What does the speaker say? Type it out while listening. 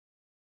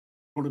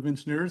of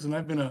Engineers, and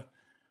I've been a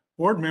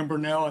board member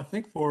now, I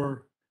think,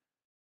 for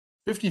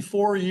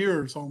 54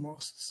 years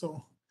almost.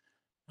 So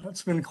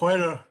that's been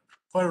quite a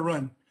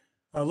run.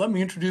 Let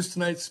me introduce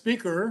tonight's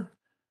speaker,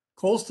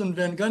 Coulston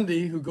Van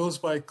Gundy, who goes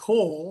by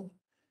Cole,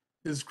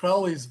 is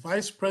Crowley's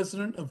Vice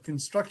President of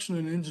Construction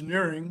and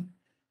Engineering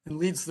and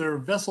leads their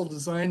vessel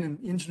design and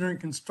engineering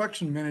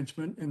construction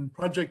management and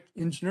project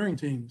engineering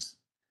teams.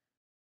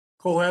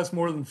 Cole has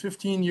more than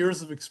 15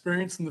 years of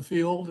experience in the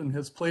field and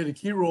has played a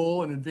key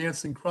role in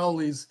advancing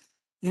Crowley's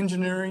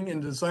engineering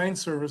and design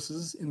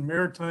services in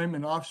maritime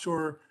and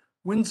offshore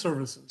wind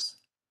services.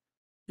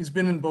 He's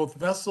been in both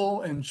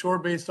vessel and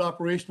shore-based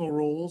operational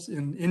roles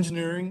in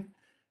engineering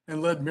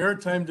and led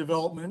maritime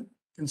development,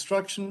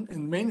 construction,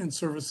 and maintenance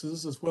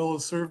services, as well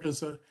as served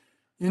as an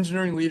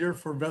engineering leader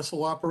for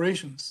vessel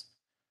operations.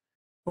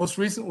 Most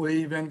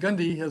recently, Van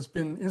Gundy has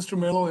been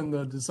instrumental in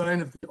the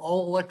design of the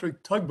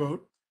all-electric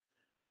tugboat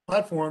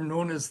platform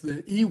known as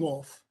the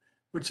eWolf,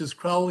 which is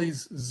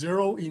Crowley's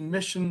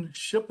zero-emission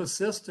ship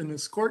assist and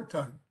escort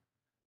tug.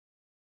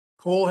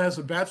 Cole has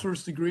a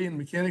bachelor's degree in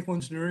mechanical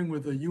engineering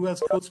with a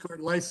U.S. Coast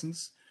Guard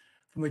license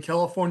from the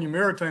California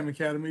Maritime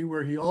Academy,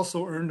 where he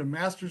also earned a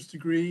master's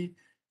degree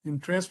in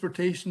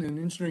transportation and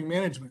engineering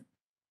management.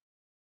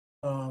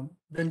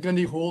 Van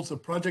Gundy holds a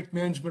project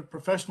management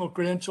professional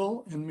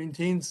credential and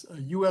maintains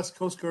a U.S.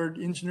 Coast Guard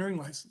engineering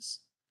license.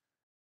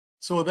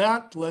 So with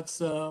that,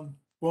 let's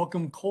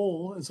welcome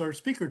Cole as our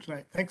speaker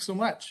tonight. Thanks so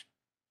much.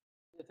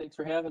 Thanks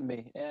for having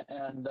me.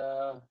 And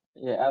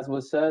yeah, as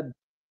was said,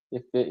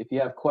 if you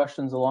have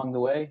questions along the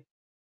way,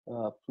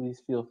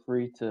 please feel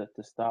free to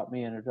stop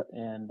me and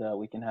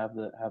we can have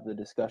the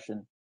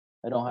discussion.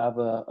 I don't have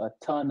a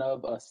ton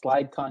of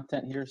slide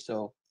content here,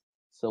 so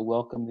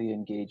welcome the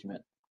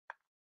engagement.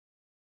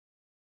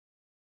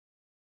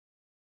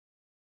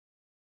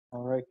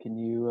 All right, can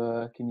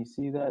you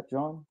see that,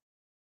 John?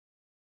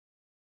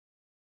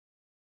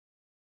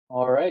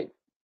 All right.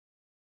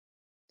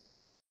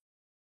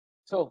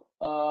 So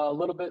a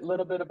little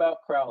bit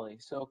about Crowley.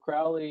 So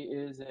Crowley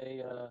is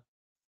an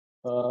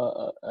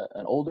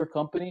older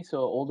company, so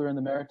older in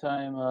the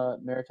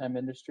maritime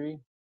industry.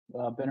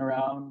 Been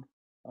around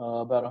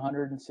about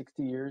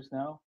 160 years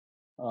now.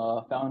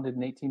 Founded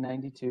in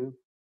 1892.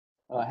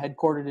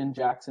 Headquartered in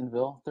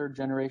Jacksonville. Third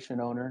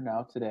generation owner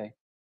now today.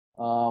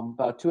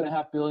 About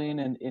 $2.5 billion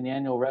in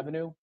annual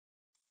revenue,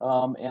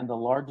 and the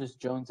largest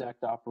Jones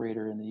Act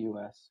operator in the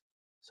U.S.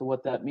 So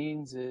what that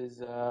means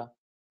is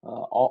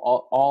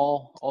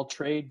all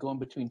trade going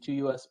between two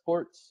U.S.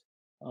 ports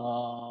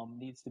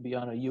needs to be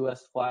on a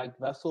U.S. flagged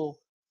vessel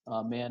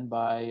manned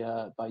by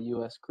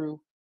U.S.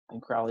 crew,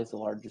 and Crowley is the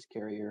largest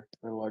carrier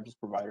or the largest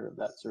provider of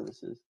that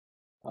services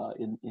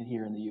in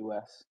here in the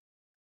U.S.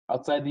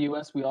 Outside the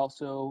U.S., we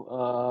also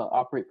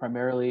operate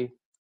primarily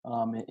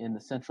in the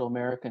Central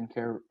American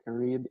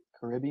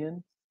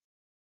Caribbean,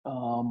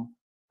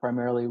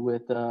 primarily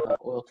with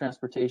oil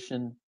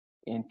transportation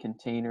and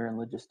container and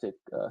logistic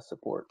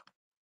support.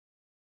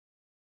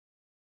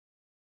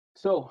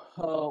 So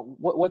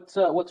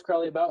what's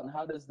Crowley about, and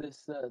how does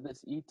this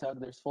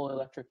e-tug, this fully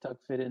electric tug,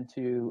 fit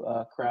into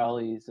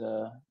Crowley's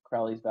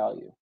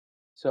value?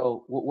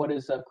 So what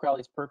is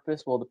Crowley's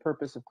purpose? Well, the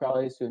purpose of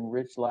Crowley is to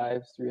enrich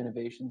lives through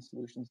innovation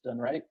solutions done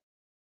right.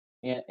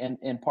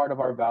 And part of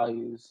our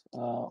values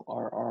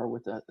are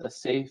with a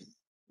safe,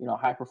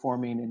 high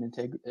performing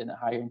and a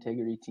high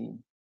integrity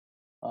team.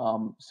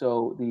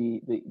 So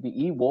the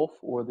eWolf,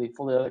 or the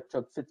fully electric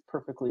tug, fits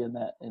perfectly in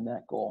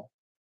that goal.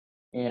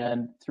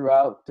 And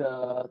throughout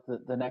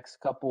the next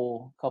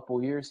couple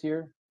years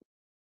here,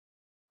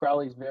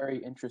 Crowley's very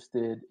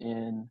interested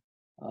in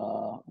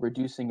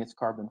reducing its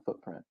carbon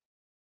footprint.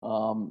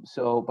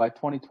 So by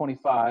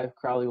 2025,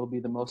 Crowley will be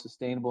the most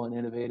sustainable and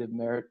innovative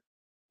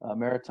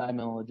maritime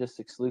and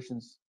logistics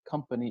solutions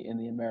company in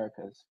the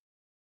Americas.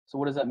 So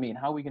what does that mean?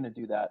 How are we going to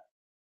do that?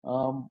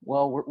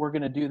 Well, we're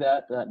going to do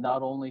that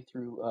not only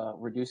through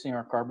reducing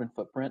our carbon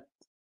footprint,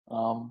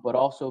 but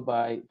also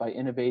by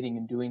innovating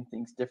and doing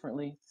things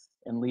differently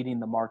and leading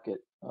the market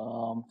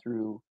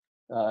through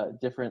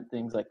different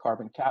things like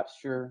carbon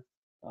capture,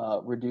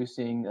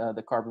 reducing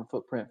the carbon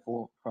footprint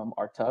from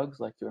our tugs,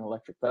 like through an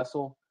electric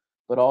vessel,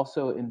 but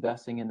also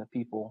investing in the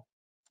people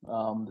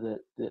that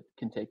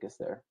can take us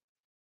there.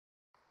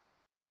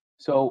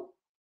 So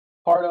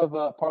part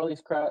of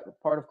Crowley's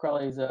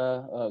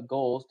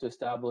goals to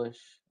establish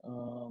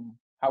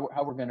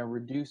how we're going to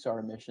reduce our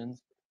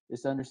emissions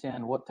is to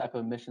understand what type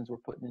of emissions we're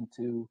putting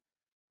into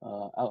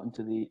out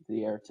into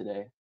the air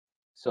today.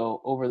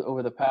 So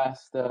over the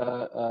past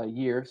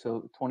year,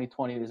 so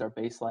 2020 is our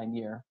baseline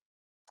year,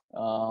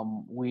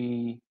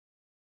 we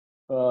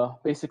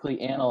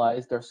basically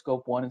analyzed our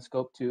scope 1 and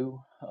scope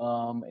 2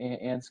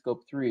 and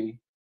scope 3,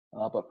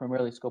 but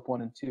primarily scope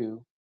 1 and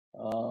 2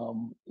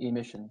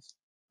 emissions,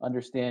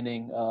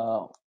 understanding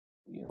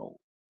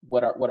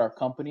what our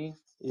company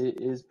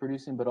is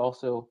producing, but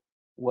also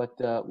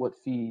what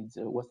feeds,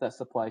 what's that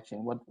supply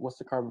chain, what's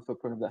the carbon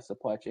footprint of that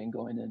supply chain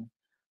going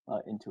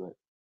into it.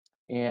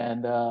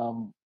 And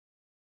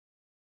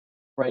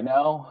right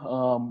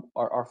now,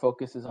 our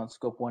focus is on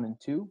scope 1 and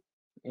 2.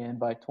 and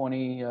by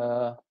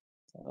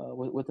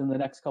within the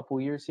next couple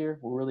of years here,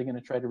 we're really going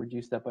to try to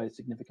reduce that by a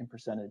significant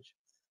percentage,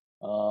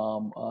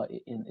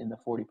 in the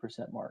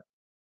 40% mark.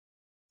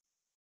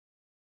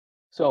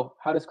 So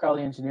how does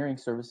Crowley Engineering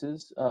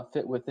Services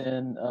fit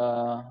within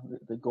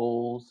the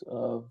goals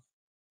of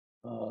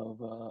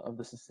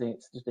the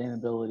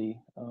sustainability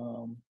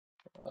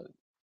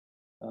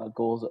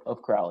goals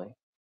of Crowley?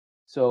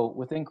 So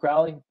within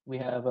Crowley, we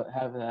have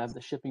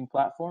the shipping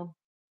platform,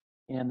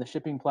 and the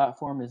shipping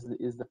platform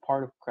is the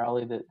part of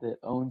Crowley that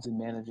owns and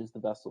manages the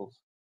vessels.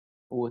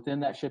 Within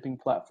that shipping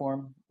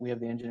platform, we have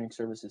the engineering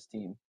services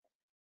team.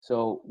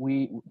 So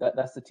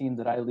that's the team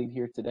that I lead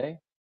here today,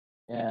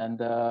 and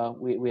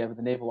we have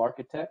the naval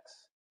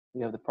architects,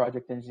 we have the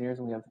project engineers,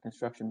 and we have the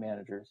construction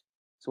managers.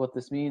 So what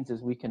this means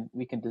is we can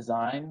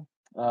design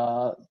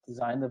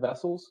the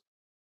vessels,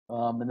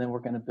 and then we're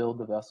going to build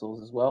the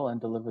vessels as well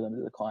and deliver them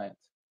to the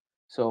clients.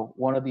 So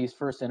one of these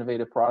first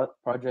innovative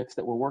projects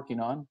that we're working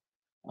on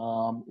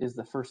is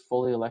the first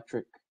fully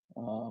electric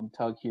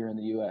tug here in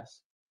the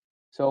U.S.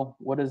 So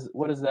what does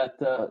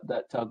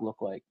that tug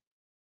look like?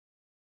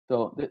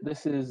 So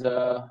this is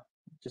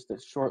just a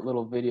short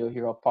little video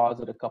here. I'll pause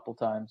it a couple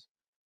times.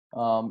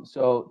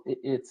 So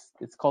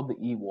it's called the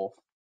eWolf,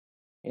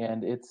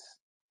 and it's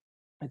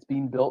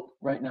being built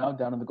right now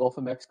down in the Gulf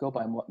of Mexico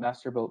by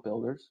master boat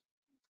builders.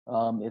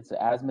 It's an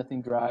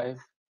azimuthing drive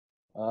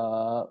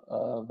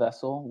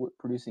vessel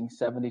producing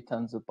 70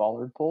 tons of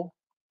bollard pull.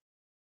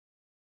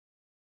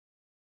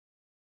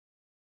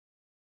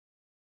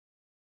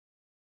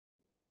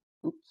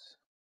 Oops.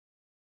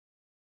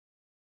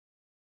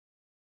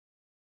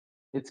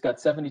 It's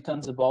got 70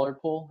 tons of bollard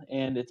pull,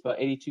 and it's about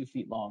 82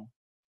 feet long.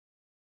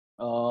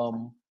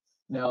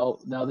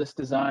 Now this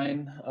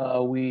design,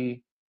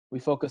 we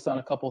focus on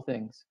a couple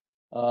things,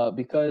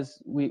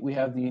 because we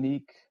have the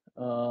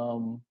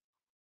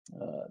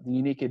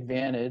unique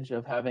advantage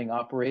of having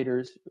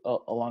operators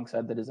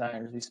alongside the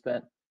designers.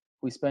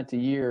 We spent a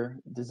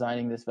year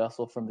designing this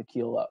vessel from the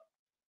keel up.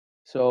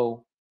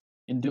 So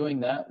in doing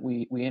that,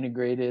 we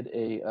integrated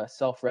a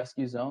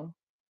self-rescue zone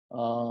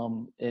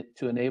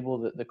to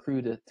enable the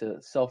crew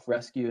to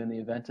self-rescue in the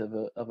event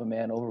of a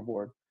man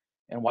overboard.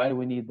 And why do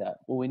we need that?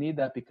 Well, we need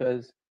that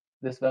because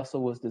this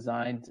vessel was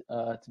designed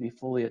to be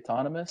fully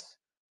autonomous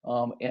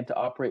and to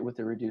operate with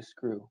a reduced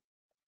crew.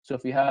 So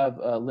if you have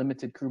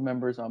limited crew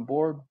members on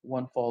board,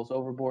 one falls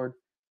overboard,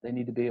 they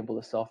need to be able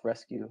to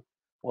self-rescue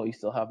while you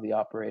still have the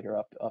operator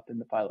up in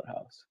the pilot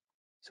house.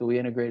 So we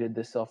integrated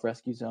this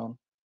self-rescue zone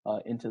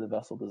into the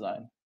vessel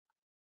design.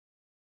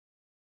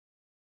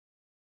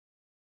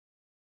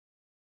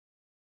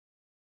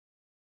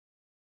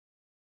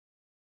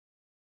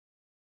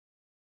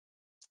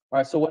 All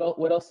right, so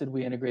what else did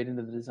we integrate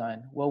into the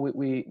design? Well,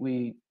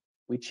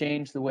 we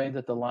changed the way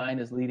that the line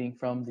is leading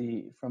from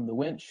the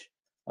winch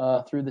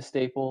through the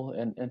staple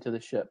and to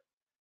the ship.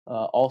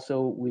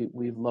 Also,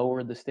 we've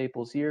lowered the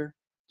staples here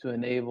to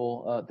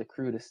enable the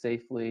crew to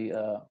safely,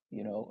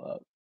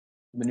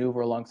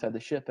 maneuver alongside the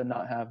ship and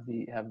not have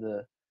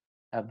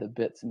the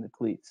bits and the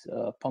cleats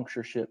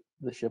puncture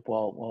the ship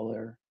while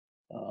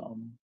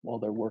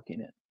they're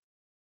working it.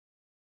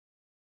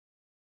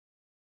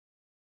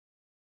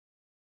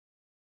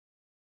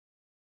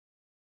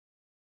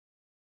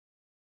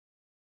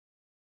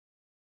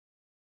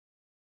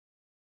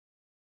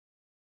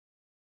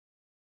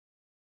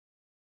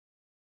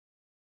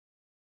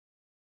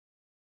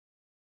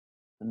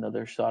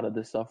 Another shot of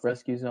the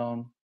self-rescue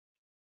zone.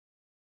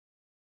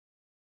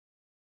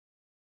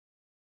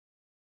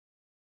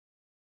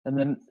 And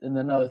then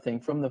another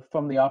thing, from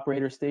the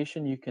operator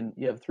station, you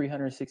have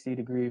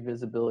 360-degree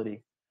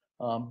visibility,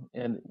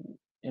 and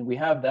we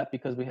have that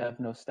because we have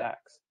no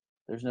stacks.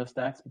 There's no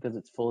stacks because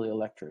it's fully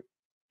electric.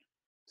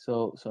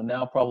 So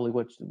now probably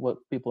what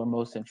people are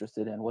most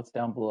interested in, what's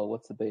down below,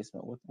 what's the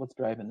basement, what's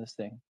driving this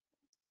thing.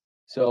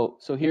 So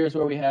here's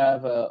where we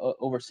have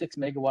over 6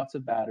 megawatts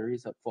of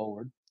batteries up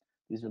forward.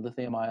 These are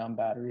lithium-ion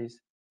batteries,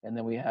 and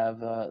then we have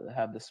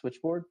the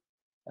switchboard,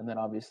 and then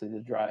obviously the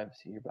drives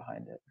here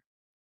behind it.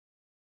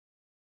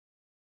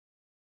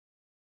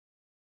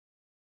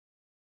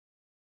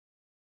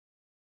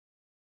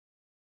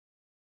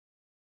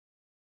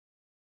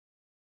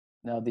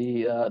 Now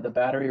the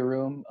battery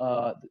room,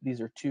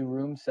 these are 2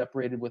 rooms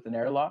separated with an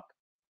airlock.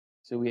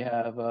 So we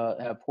have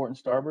port and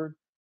starboard,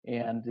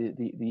 and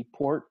the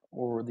port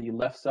or the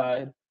left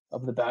side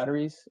of the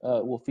batteries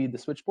will feed the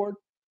switchboard,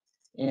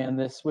 and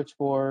this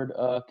switchboard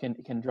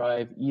can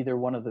drive either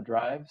one of the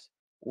drives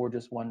or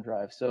just one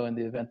drive. So in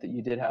the event that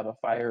you did have a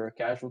fire or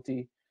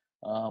casualty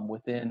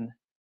within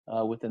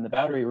the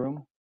battery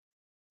room,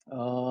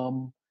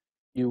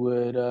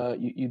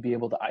 you'd be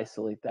able to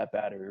isolate that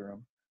battery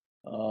room.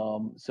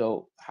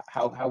 So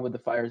how would the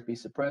fires be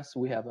suppressed?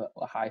 We have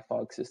a high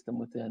fog system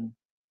within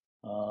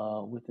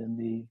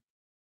the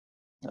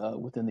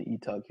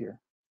eTug here,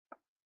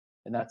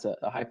 and that's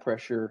a high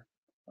pressure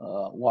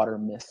water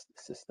mist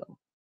system.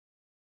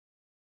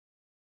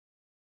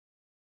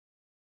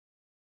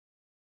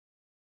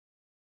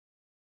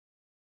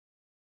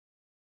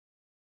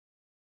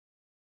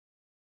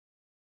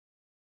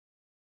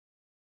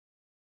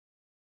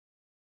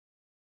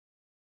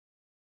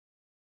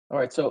 All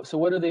right, so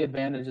what are the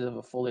advantages of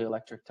a fully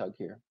electric tug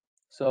here?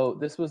 So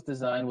this was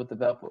designed with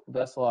the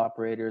vessel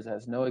operators,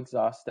 has no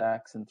exhaust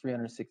stacks and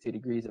 360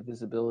 degrees of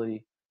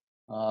visibility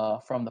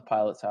from the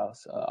pilot's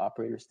house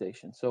operator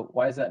station. So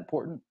why is that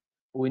important?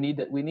 Well, we need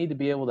to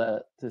be able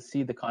to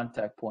see the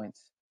contact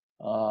points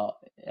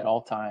at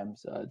all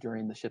times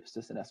during the ship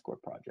assist and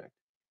escort project.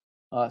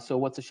 So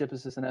what's a ship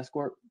assist and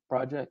escort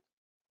project?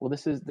 Well,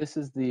 this is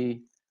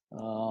the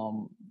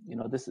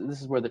this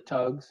is where the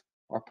tugs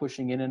are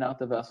pushing in and out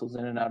the vessels,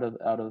 in and out of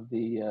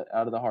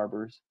the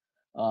harbors,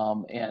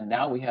 and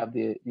now we have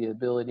the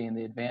ability and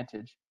the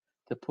advantage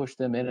to push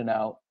them in and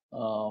out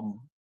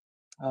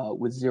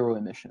with zero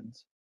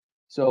emissions.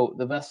 So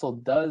the vessel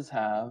does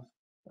have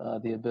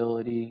the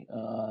ability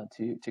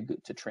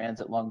to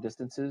transit long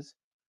distances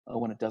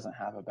when it doesn't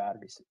have a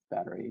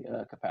battery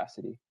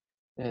capacity.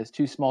 It has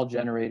two small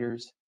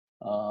generators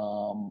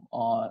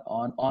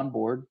on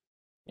board,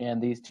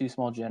 and these two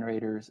small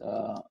generators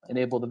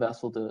enable the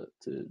vessel to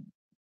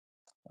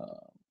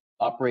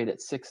operate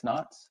at 6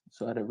 knots,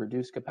 so at a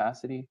reduced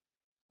capacity,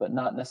 but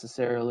not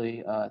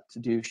necessarily to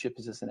do ship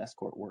assist and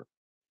escort work.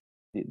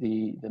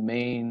 The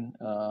main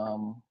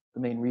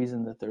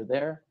reason that they're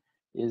there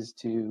is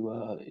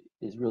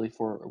really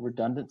for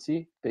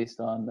redundancy based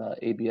on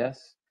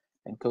ABS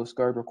and Coast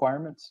Guard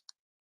requirements,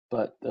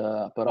 but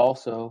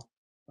also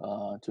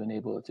to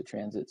enable it to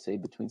transit, say,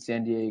 between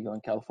San Diego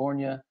and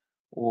California,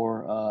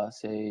 or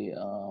say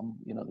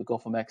the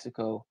Gulf of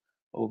Mexico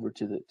over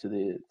to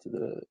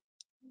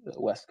the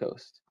West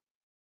Coast.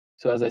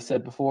 So as I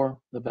said before,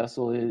 the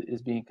vessel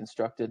is being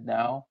constructed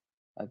now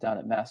down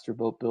at Master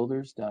Boat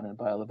Builders down in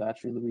Bayou La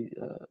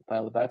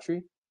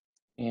Batre,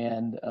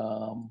 and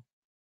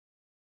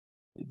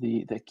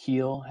the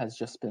keel has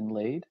just been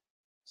laid,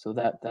 so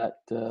that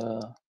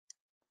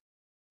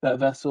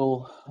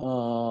vessel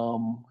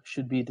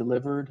should be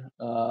delivered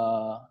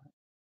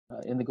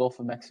in the Gulf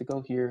of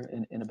Mexico here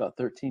in about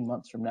 13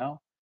 months from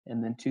now,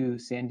 and then to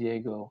San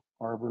Diego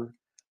Harbor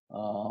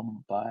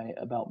by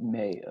about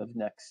May of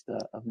next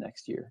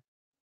year.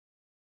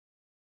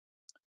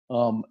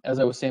 As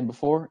I was saying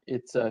before,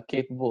 it's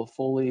capable of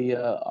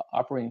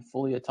operating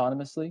fully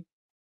autonomously,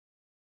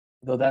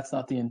 though that's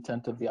not the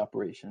intent of the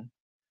operation.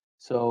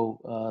 So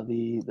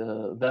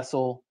the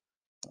vessel,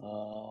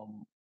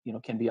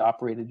 can be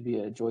operated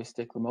via a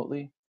joystick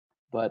remotely,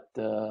 but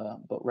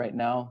right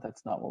now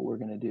that's not what we're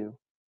going to do.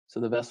 So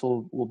the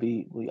vessel will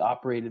be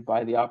operated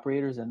by the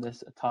operators, and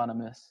these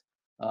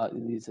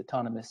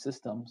autonomous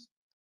systems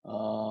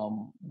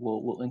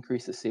will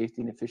increase the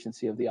safety and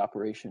efficiency of the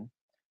operation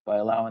by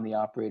allowing the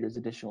operators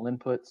additional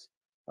inputs,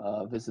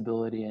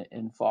 visibility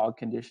in fog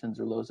conditions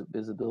or low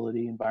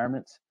visibility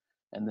environments,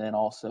 and then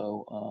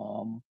also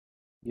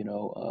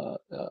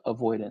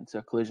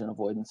collision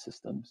avoidance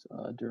systems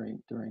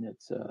during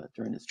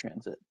its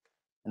transit.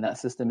 And that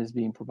system is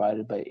being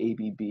provided by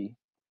ABB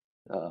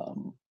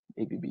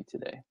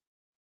today.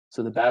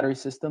 So the battery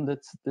system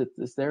that's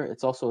there,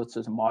 it's a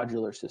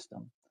modular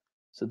system.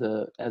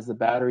 So as the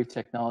battery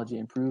technology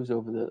improves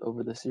over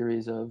the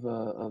series of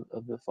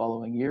the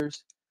following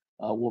years,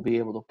 we'll be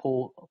able to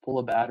pull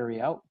a battery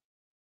out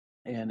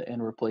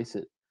and replace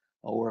it,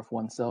 or if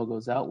one cell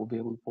goes out, we'll be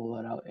able to pull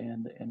that out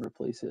and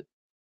replace it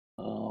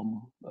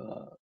over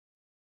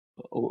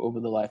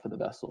the life of the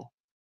vessel.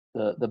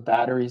 The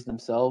batteries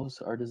themselves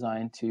are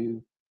designed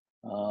to,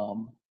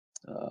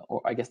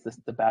 or I guess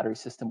the battery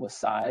system was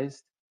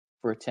sized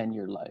for a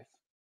 10-year life.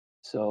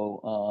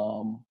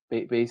 So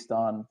based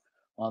on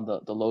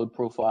the load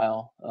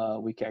profile,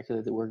 we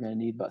calculated that we're going to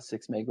need about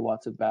 6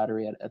 megawatts of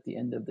battery at the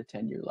end of the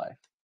 10-year life.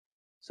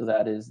 So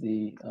that is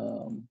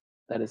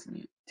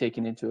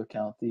taking into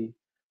account the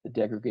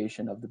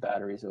degradation of the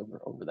batteries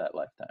over that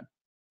lifetime.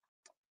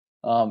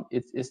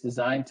 It's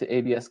designed to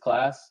ABS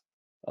class,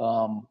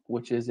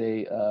 which is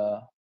a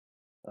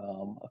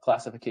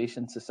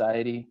classification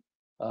society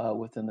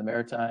within the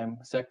maritime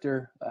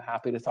sector.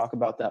 Happy to talk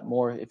about that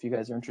more if you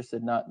guys are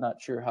interested.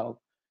 Not sure how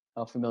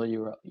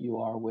familiar you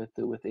are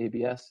with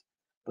ABS,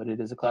 but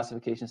it is a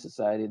classification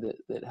society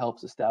that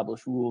helps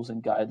establish rules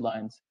and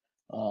guidelines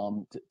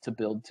to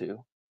build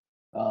to.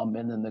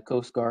 And then the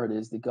Coast Guard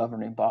is the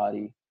governing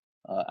body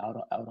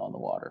out on the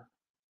water.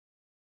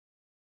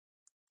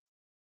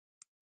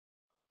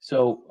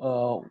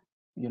 So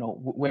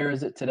where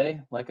is it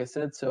today? Like I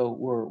said, so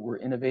we're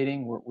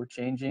innovating, we're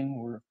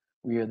changing,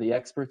 we are the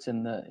experts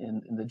in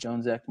the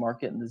Jones Act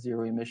market and the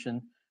zero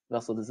emission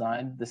vessel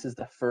design. This is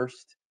the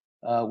first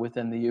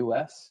within the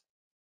U.S.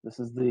 This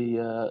is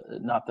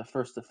not the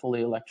first of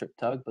fully electric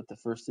tug, but the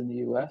first in the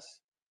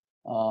U.S.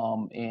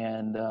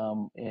 And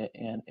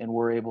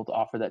we're able to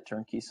offer that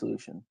turnkey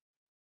solution.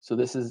 So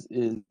this is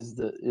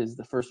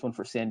the first one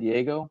for San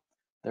Diego.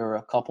 There are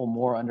a couple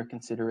more under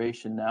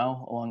consideration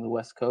now along the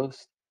West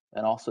Coast,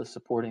 and also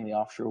supporting the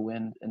offshore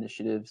wind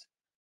initiatives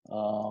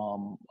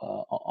on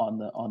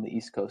the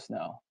East Coast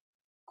now.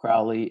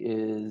 Crowley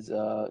is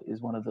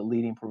one of the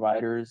leading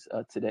providers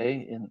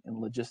today in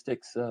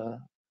logistics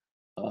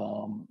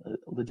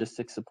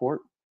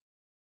support,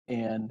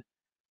 and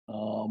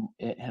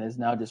it has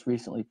now just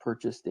recently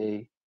purchased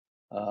a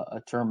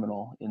a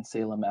terminal in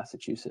Salem,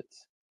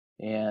 Massachusetts,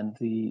 and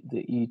the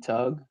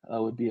e-tug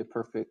would be a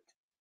perfect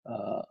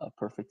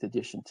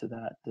addition to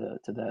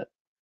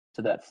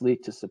that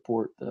fleet to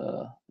support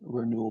the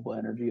renewable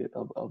energy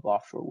of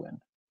offshore wind.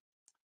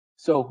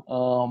 So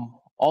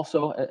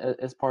also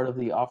as part of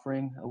the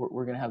offering,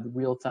 we're going to have the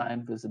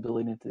real-time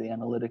visibility into the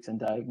analytics and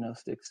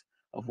diagnostics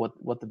of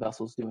what the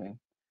vessel's doing.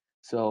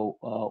 So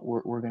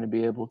we're going to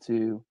be able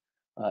to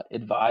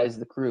advise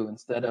the crew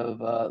instead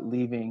of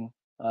leaving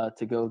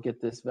to go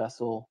get this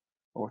vessel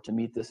or to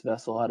meet this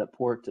vessel out at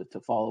port to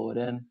follow it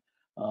in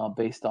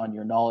based on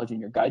your knowledge and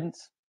your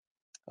guidance.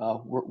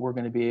 We're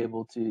going to be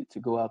able to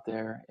go out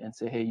there and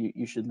say, hey,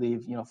 you should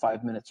leave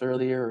 5 minutes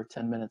earlier or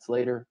 10 minutes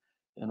later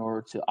in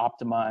order to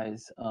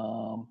optimize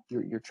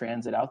your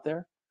transit out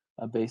there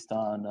based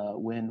on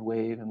wind,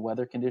 wave, and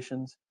weather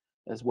conditions,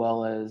 as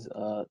well as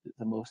the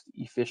most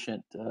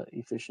efficient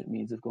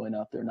means of going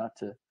out there, not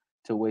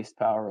to waste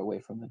power away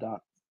from the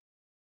dock.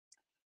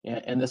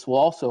 And this will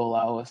also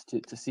allow us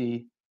to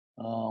see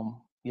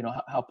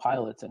how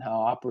pilots and how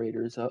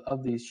operators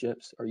of these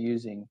ships are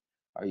using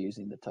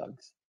the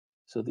tugs.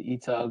 So the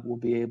e-tug will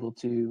be able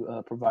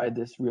to provide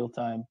this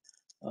real-time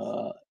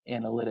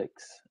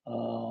analytics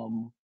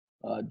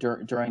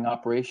during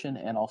operation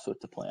and also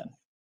to plan.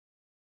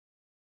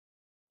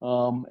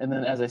 And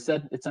then, as I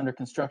said, it's under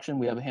construction.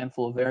 We have a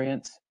handful of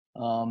variants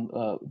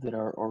that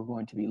are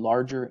going to be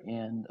larger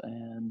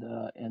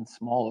and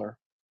smaller,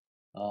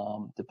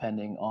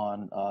 depending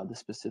on the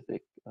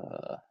specific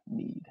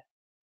need.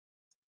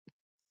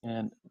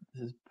 And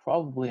this is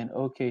probably an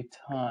okay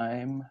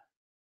time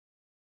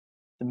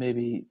to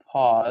maybe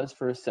pause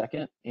for a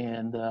second,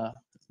 and I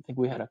think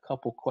we had a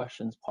couple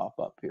questions pop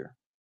up here.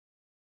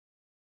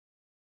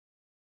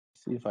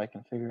 See if I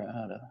can figure out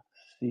how to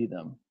see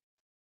them.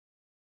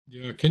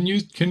 Yeah, can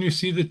you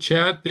see the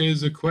chat?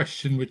 There's a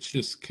question which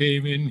just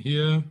came in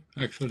here.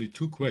 Actually,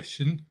 two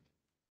questions.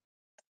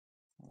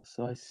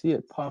 So I see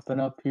it popping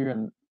up here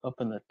and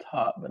up in the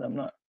top, but I'm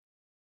not.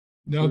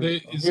 Now there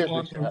is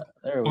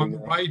on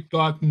the right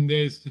button.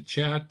 There's the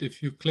chat.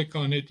 If you click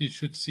on it, you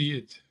should see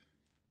it.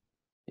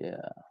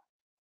 Yeah.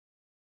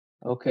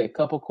 Okay, a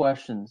couple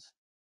questions.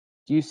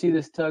 Do you see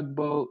this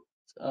tugboat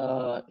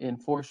in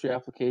forestry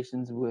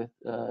applications with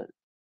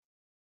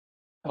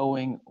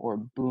towing or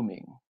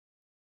booming?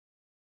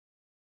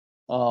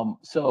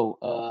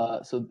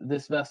 So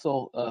this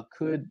vessel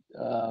could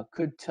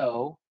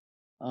tow,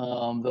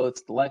 though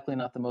it's likely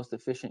not the most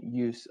efficient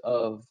use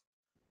of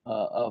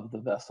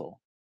the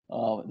vessel.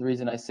 The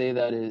reason I say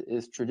that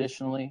is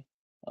traditionally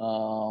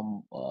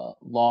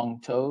long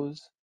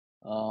tows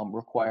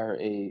require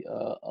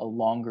a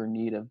longer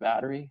need of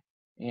battery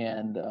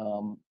and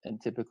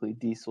typically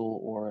diesel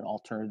or an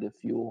alternative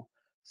fuel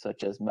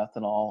such as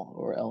methanol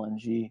or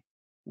LNG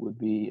would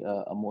be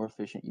a more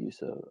efficient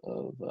use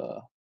of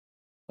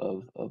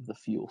the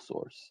fuel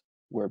source,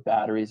 where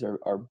batteries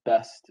are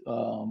best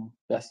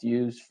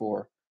used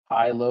for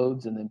high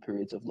loads and then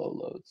periods of low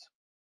loads.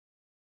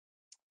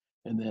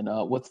 And then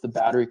what's the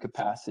battery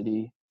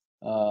capacity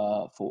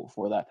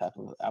for that type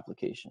of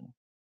application?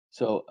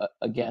 So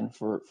again,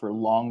 for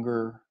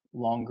longer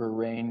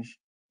range,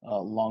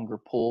 longer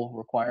pull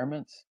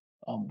requirements,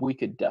 we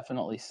could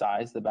definitely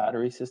size the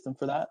battery system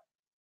for that.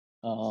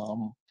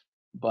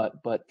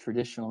 But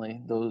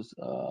traditionally, those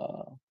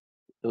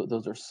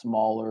are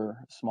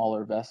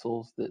smaller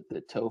vessels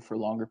that tow for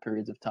longer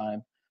periods of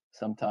time,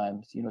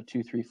 sometimes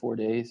 2, 3, 4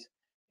 days,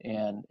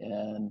 and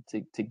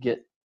to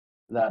get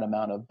that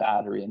amount of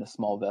battery in a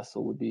small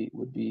vessel would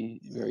be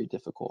very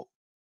difficult.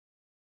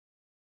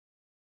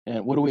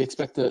 And what do we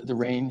expect the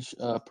range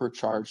per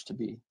charge to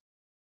be?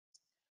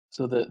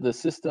 So the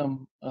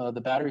system,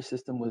 the battery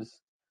system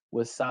was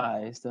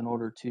sized in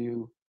order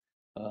to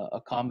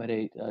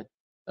accommodate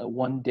a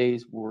 1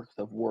 day's worth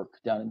of work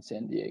down in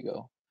San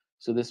Diego.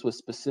 So this was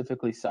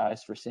specifically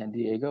sized for San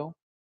Diego.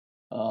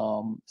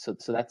 So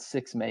that's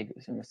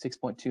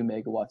 6.2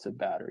 megawatts of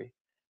battery.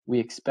 We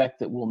expect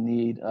that we'll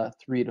need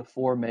 3 to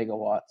 4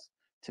 megawatts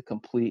to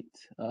complete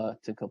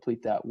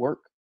that work,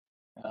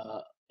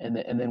 and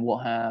then we'll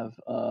have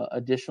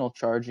additional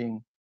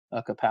charging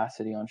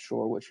capacity on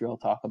shore, which we'll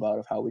talk about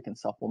of how we can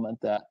supplement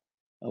that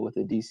with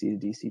a DC to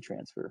DC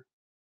transfer.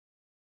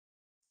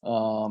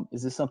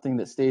 Is this something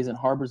that stays in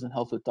harbors and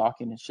helps with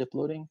docking and ship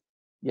loading?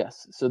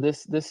 Yes. So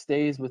this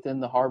stays within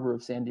the harbor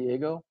of San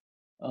Diego.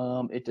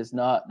 It does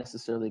not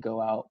necessarily go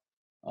out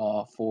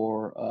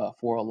for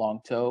a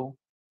long tow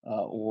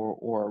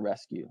or a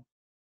rescue.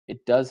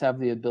 It does have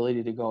the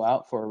ability to go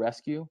out for a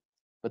rescue,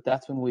 but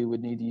that's when we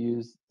would need to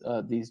use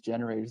these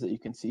generators that you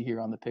can see here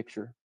on the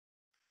picture,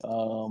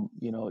 to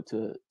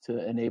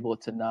enable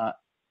it to not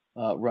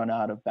run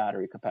out of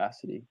battery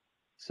capacity.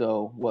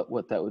 So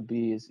what that would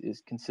be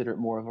is consider it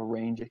more of a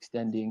range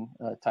extending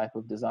type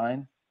of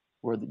design,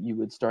 where you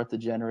would start the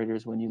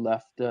generators when you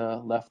left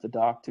the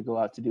dock to go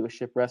out to do a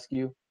ship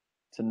rescue,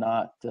 to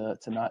not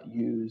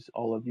use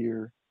all of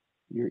your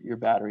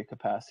battery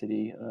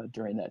capacity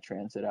during that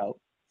transit out.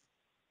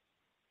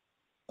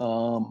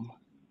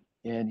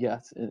 And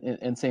yes,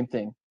 and same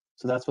thing.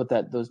 So that's what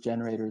those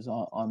generators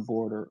on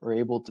board are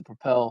able to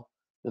propel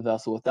the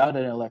vessel without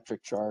an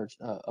electric charge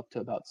up to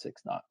about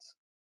 6 knots.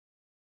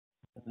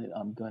 And then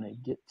I'm going to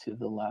get to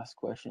the last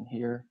question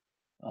here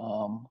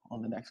on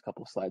the next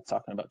couple of slides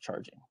talking about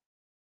charging.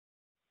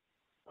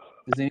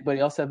 Does anybody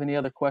else have any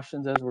other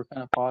questions as we're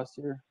kind of paused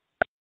here?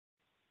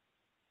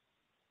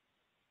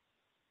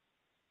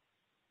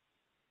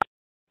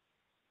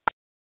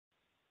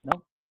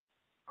 No?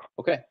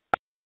 Okay.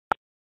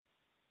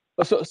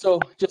 So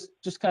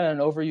just kind of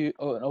an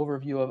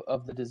overview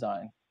of the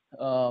design.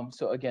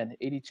 So again,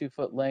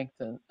 82-foot length,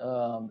 and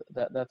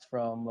that's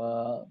from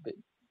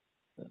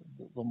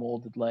the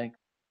molded length.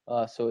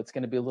 So it's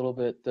going to be a little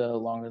bit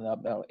longer than that,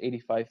 about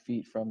 85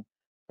 feet from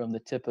the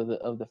tip of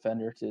the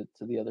fender to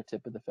the other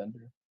tip of the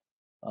fender.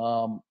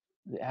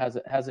 It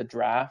has a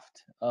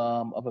draft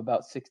of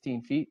about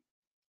 16 feet.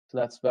 So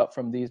that's about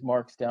from these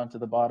marks down to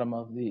the bottom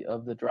of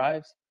the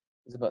drives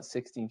is about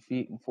 16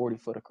 feet and 40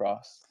 foot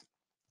across.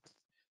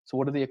 So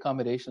what do the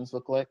accommodations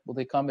look like? Well,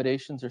 the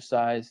accommodations are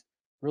sized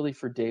really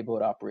for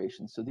dayboat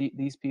operations. So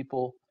these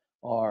people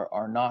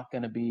are not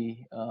going to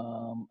be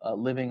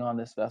living on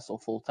this vessel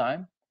full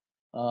time.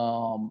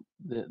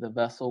 The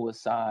vessel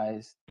was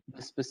sized,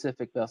 the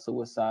specific vessel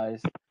was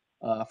sized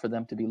for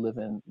them to be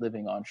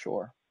living on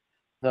shore.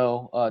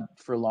 Though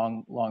for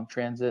long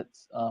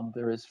transits,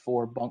 there is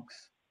 4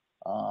 bunks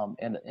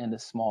and a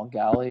small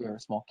galley or a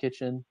small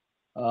kitchen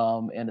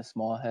and a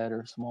small head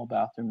or small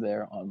bathroom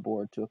there on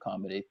board to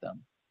accommodate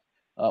them.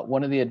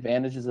 One of the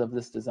advantages of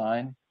this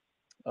design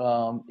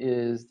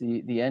is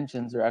the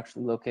engines are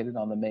actually located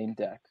on the main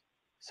deck.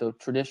 So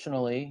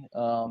traditionally,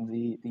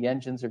 the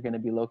engines are going to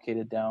be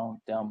located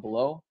down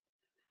below,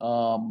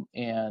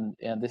 and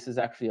this is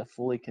actually a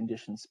fully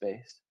conditioned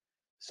space.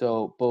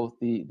 So both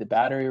the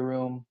battery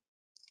room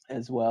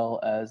as well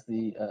as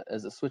the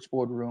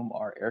switchboard room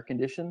are air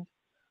conditioned.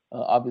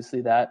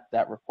 Obviously,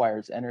 that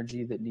requires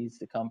energy that needs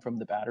to come from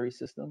the battery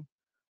system,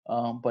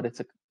 but it's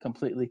a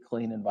completely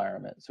clean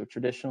environment. So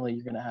traditionally,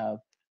 you're going to have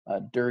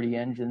dirty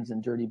engines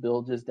and dirty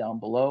bilges down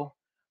below.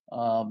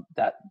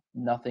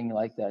 Nothing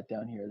like that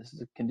down here. This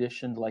is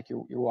conditioned like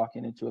you're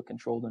walking into a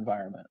controlled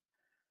environment,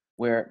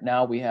 where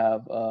now we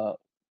have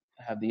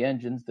the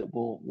engines that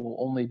will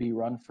only be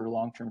run for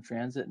long-term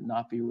transit and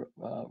not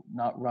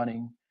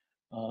running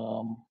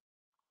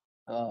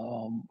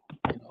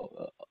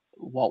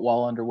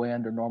while underway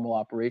under normal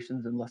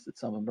operations unless it's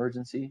some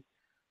emergency.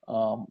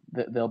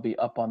 They'll be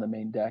up on the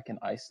main deck and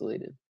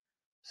isolated.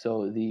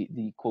 So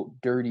the quote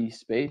dirty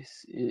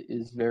space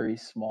is very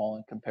small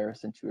in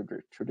comparison to a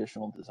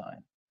traditional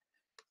design.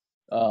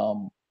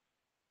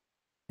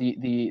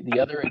 The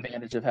other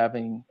advantage of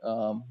having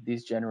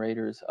these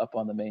generators up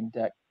on the main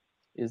deck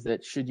is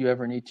that should you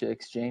ever need to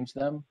exchange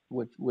them,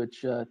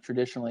 which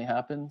traditionally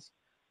happens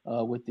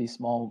with these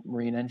small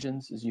marine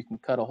engines, is you can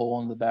cut a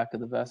hole in the back of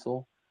the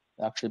vessel,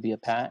 actually be a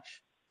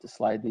patch to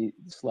slide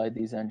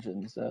these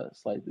engines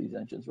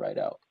right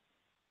out.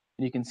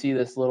 And you can see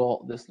this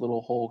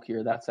little hole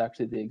here. That's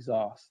actually the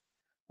exhaust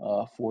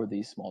for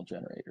these small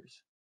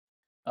generators.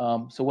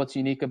 So what's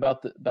unique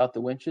about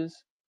the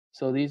winches?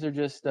 So these are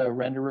just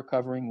render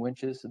recovering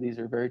winches. So these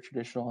are very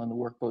traditional in the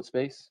workboat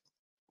space,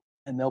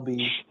 and they'll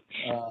be,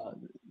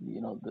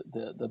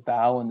 the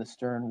bow and the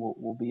stern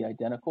will be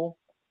identical,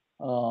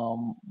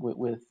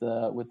 with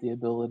the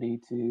ability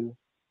to,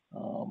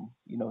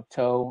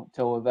 tow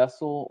a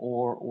vessel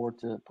or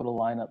to put a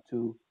line up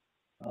to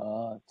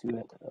a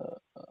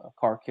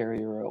car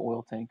carrier, or an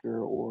oil tanker,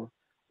 or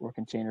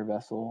container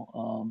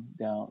vessel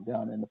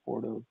down in the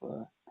port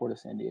of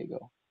San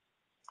Diego.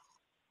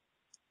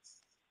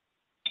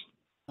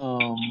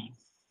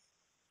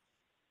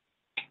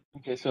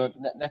 Okay, so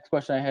next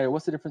question I had: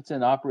 what's the difference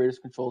in operators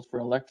controls for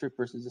electric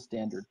versus a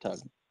standard tug?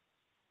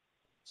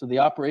 So the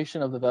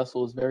operation of the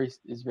vessel is very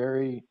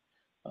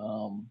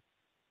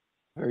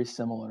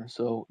similar.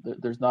 So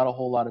there's not a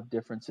whole lot of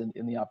difference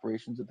in the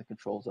operations of the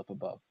controls up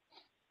above.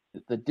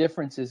 The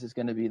difference is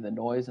going to be the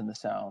noise and the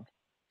sound.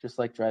 Just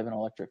like driving an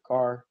electric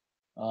car,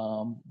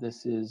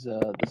 this is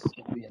going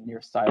to be a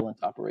near silent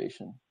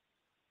operation.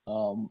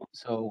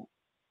 So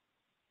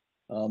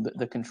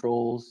the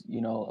controls,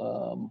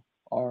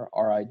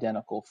 are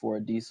identical for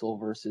a diesel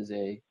versus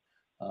an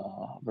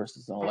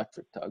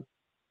electric tug.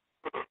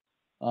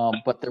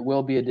 But there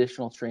will be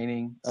additional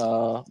training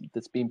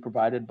that's being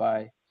provided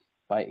by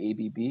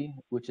ABB,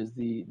 which is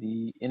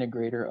the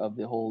integrator of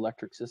the whole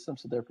electric system.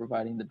 So they're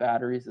providing the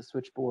batteries, the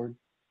switchboard,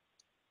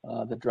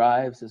 the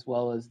drives, as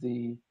well as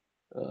the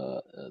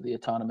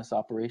autonomous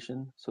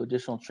operation. So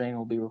additional training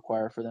will be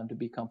required for them to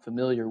become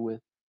familiar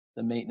with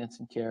the maintenance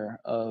and care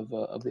of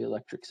the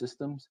electric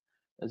systems,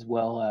 as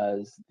well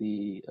as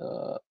the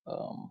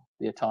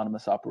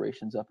autonomous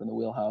operations up in the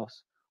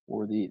wheelhouse,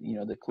 or the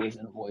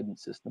collision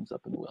avoidance systems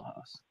up in the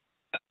wheelhouse.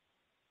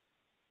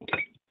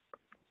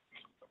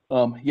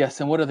 Yes,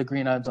 and what are the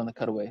green items on the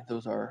cutaway?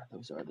 Those are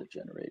the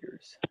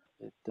generators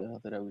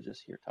that I was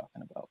just here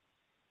talking about.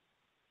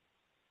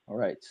 All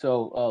right,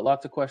 so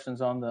lots of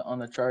questions on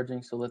the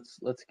charging. So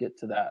let's get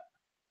to that.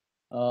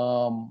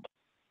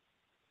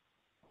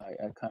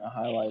 I kind of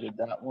highlighted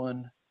that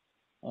one.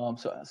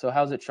 So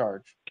how's it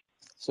charged?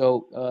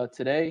 So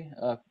today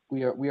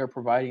we are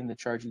providing the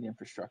charging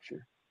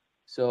infrastructure.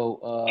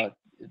 So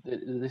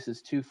this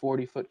is two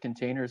 40-foot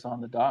containers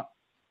on the dock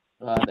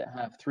that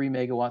have 3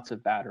 megawatts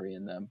of battery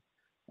in them,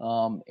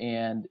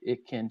 and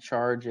it can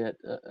charge at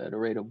a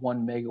rate of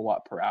 1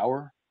 megawatt per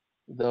hour.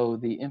 Though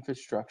the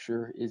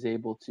infrastructure is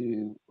able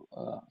to,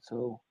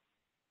 so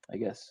I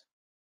guess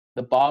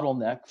the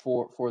bottleneck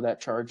for that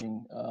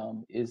charging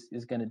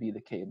is going to be the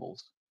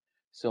cables.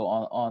 So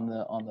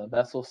on the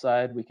vessel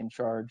side, we can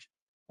charge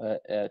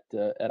at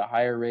a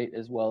higher rate,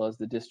 as well as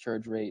the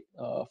discharge rate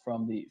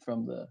from the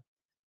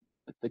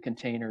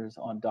containers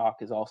on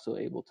dock is also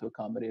able to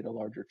accommodate a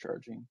larger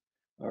charging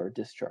or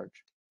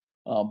discharge.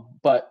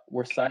 But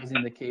we're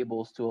sizing the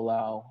cables to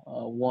allow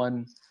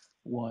one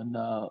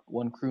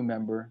crew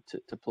member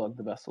to plug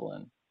the vessel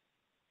in.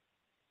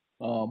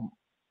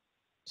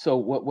 So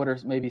what are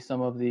maybe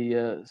some of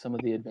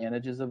the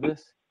advantages of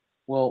this?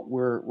 Well,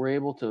 we're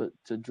able to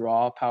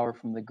draw power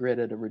from the grid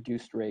at a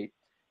reduced rate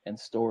and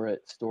store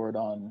it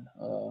on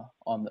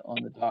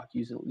the dock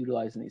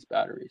utilizing these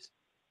batteries.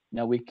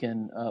 Now we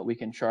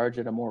can charge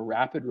at a more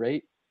rapid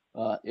rate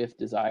if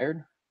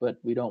desired, but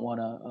we don't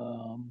want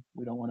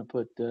to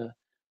put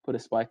a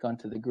spike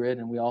onto the grid,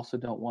 and we also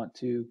don't want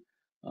to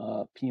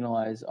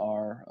penalize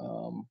our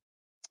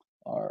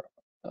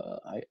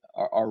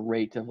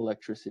rate of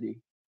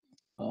electricity.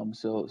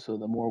 So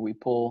the more we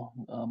pull,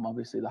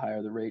 obviously the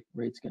higher the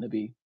rate's going to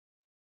be.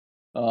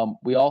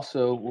 We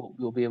also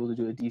will be able to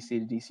do a DC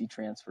to DC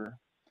transfer.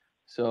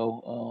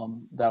 So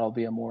that'll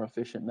be a more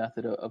efficient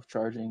method of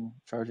charging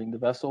the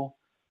vessel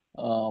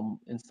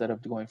instead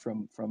of going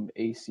from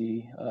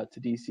AC to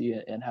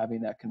DC and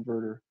having that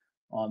converter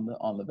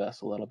on the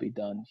vessel. That'll be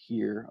done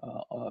here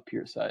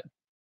pier side.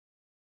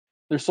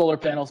 There's solar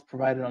panels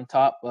provided on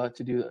top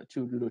to do a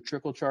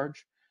trickle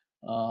charge.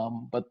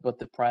 But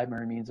the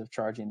primary means of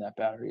charging that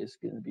battery is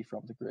going to be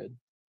from the grid.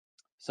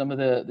 Some of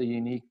the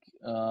unique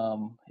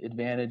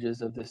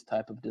advantages of this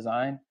type of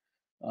design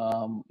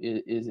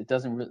is it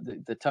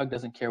doesn't the tug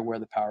doesn't care where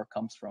the power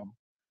comes from.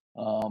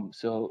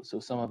 So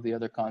some of the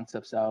other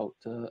concepts out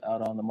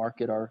on the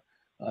market are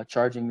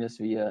charging this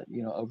via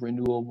a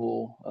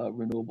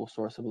renewable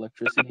source of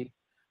electricity,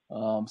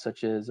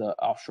 such as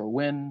offshore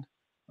wind,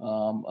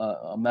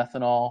 a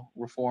methanol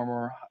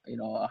reformer,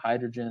 a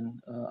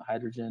hydrogen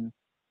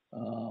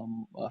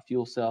a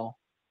fuel cell,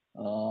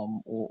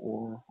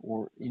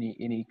 or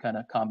any kind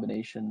of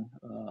combination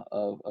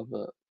of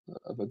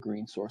a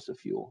green source of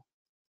fuel.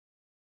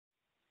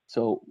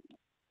 So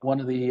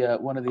one of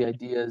the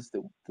ideas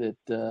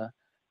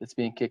that's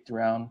being kicked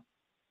around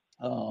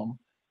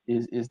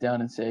is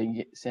down in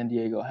San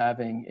Diego,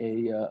 having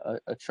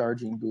a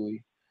charging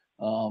buoy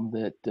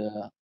that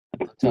the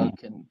tug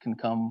can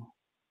come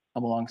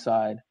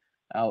alongside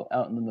out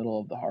in the middle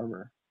of the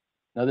harbor.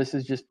 Now this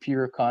is just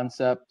pure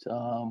concept.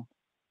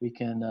 We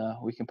can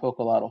poke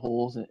a lot of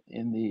holes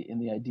in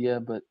the idea,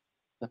 but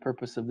the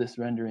purpose of this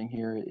rendering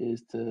here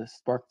is to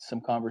spark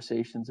some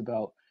conversations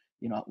about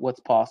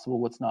what's possible,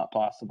 what's not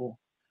possible,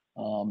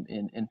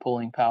 in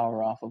pulling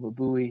power off of a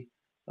buoy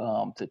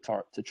to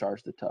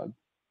charge the tug.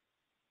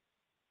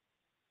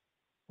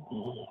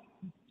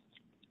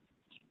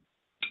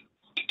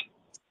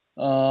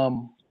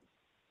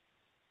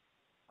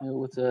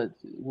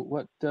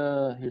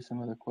 Here's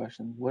some other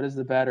questions. What is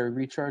the battery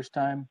recharge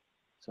time?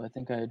 So I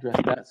think I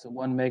addressed that. So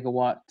 1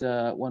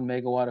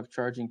 megawatt of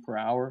charging per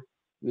hour.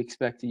 We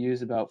expect to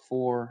use about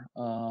 4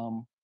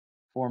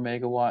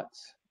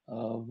 megawatts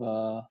of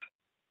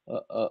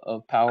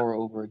power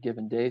over a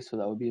given day. So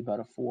that would be about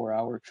a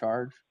 4-hour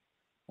charge.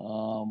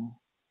 What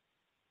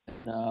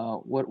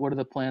are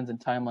the plans and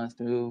timelines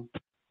to move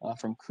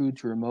from crewed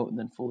to remote and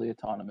then fully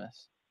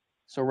autonomous?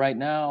 So right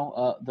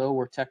now, though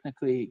we're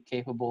technically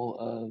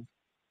capable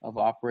of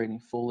operating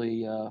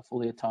fully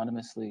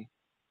autonomously,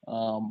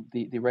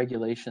 the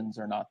regulations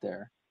are not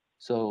there.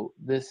 So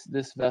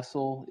this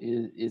vessel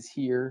is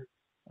here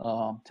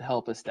to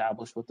help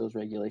establish what those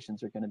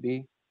regulations are going to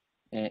be,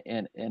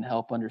 and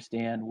help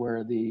understand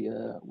where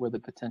the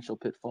potential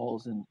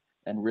pitfalls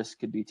and risks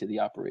could be to the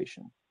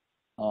operation.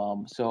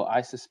 So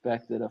I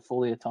suspect that a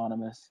fully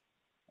autonomous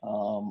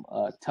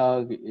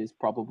tug is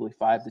probably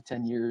 5 to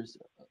 10 years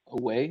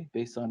away,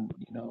 based on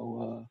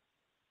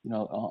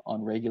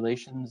on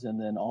regulations, and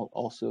then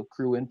also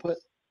crew input.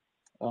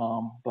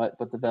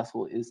 But the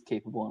vessel is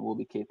capable and will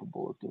be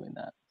capable of doing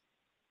that.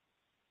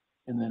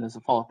 And then as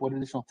a follow-up, what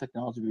additional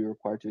technology will be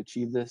required to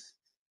achieve this?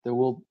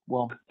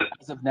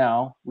 As of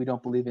now, we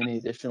don't believe any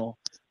additional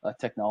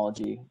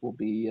technology will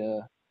be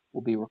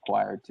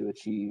required to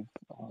achieve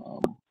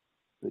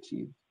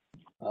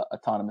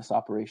autonomous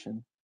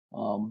operation.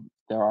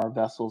 There are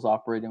vessels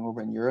operating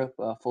over in Europe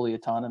fully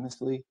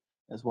autonomously,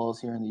 as well as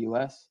here in the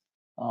U.S.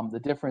 The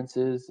difference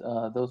is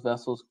those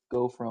vessels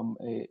go from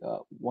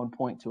one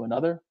point to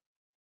another,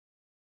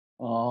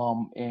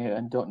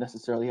 and don't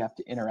necessarily have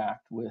to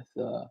interact with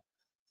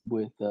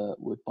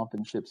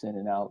bumping ships in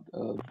and out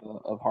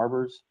of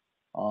harbors.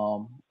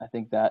 I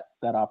think that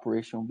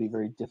operation will be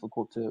very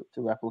difficult to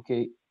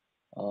replicate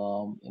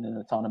in an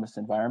autonomous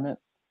environment.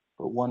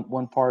 But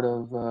one part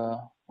of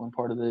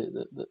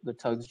the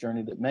tug's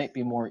journey that might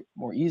be more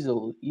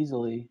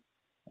easily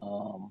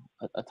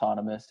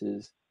autonomous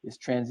is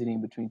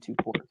transiting between two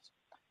ports.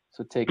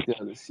 So take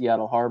the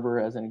Seattle Harbor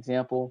as an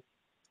example.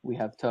 We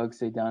have tugs,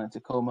 say, down in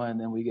Tacoma, and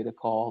then we get a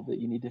call that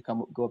you need to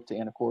go up to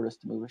Anacortes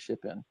to move a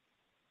ship in.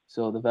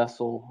 So the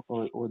vessel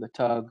or the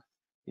tug,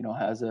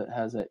 has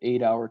a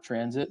 8-hour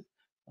transit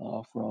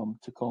from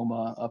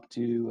Tacoma up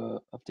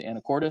to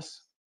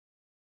Anacortes,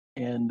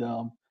 and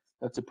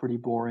that's a pretty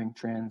boring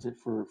transit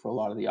for a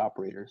lot of the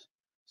operators.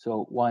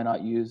 So why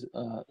not use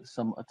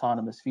some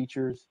autonomous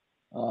features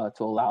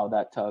to allow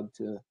that tug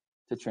to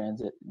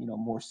transit,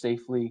 more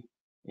safely,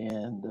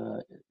 and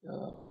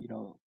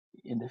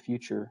in the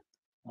future,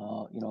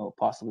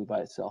 possibly by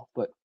itself,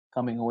 but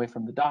coming away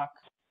from the dock,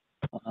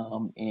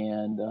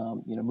 and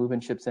moving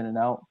ships in and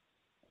out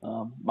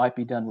might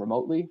be done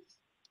remotely,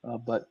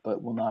 but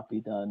will not be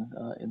done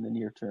in the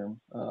near term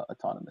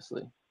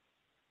autonomously.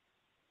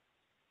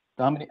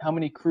 How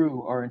many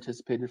crew are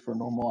anticipated for a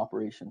normal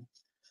operation?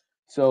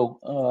 So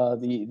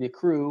the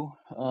crew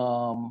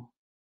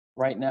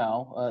right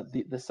now,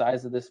 the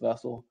size of this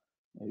vessel.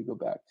 Maybe go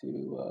back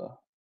to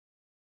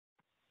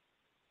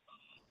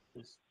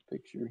this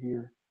picture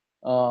here.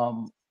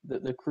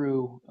 The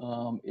crew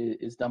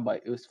is done by,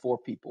 it was 4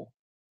 people.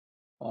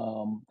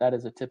 That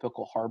is a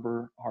typical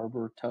harbor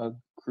tug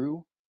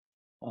crew.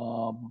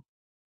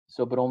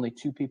 But only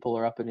 2 people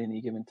are up at any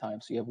given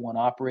time. So you have 1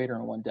 operator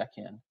and 1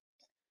 deckhand.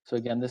 So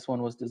again, this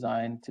one was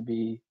designed to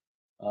be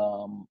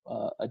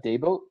a day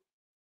boat.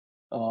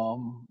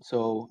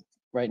 So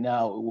right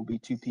now it will be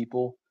 2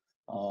 people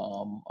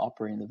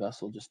operating the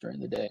vessel just during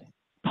the day.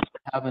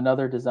 Have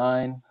another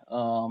design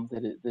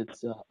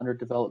that's under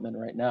development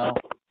right now.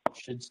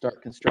 Should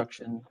start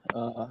construction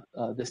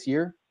this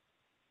year,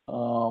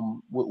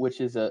 which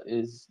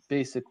is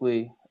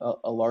basically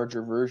a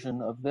larger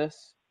version of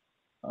this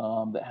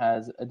that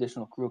has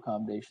additional crew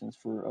accommodations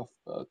for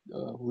a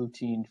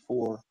routine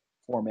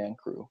 4-man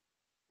crew.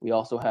 We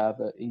also have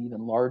an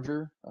even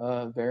larger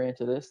variant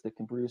of this that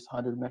can produce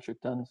 100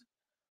 metric tons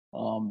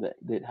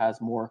that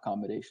has more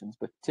accommodations.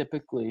 But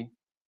typically,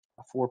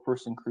 a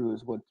 4-person crew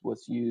is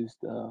what's used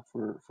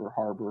for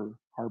harbor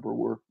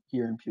work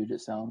here in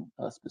Puget Sound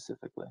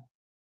specifically.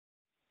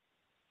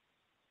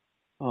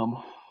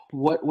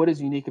 What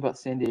is unique about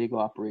San Diego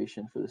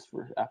operation for this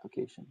first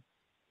application?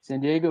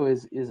 San Diego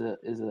is a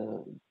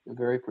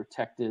very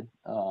protected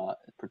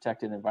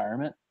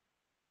environment,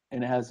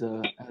 and it has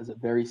a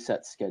very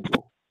set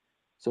schedule.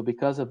 So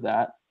because of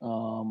that,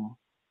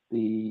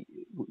 we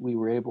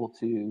were able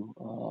to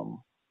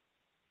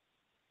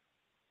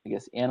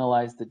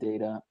analyze the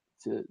data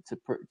to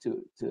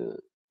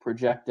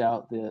project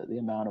out the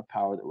amount of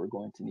power that we're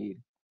going to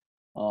need.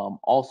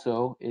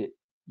 Also,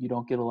 you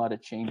don't get a lot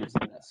of changes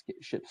in that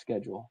ship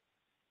schedule.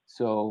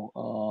 So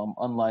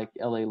unlike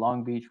LA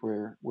Long Beach,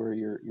 where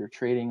you're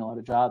trading a lot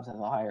of jobs at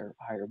a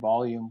higher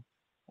volume,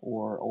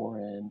 or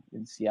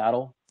in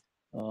Seattle,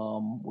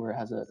 where it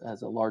has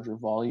a larger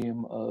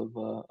volume of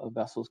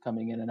vessels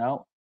coming in and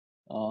out,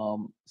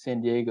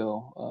 San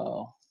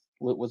Diego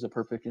was a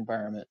perfect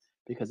environment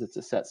because it's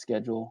a set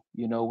schedule.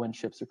 You know when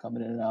ships are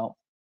coming in and out.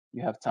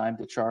 You have time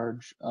to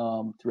charge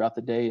throughout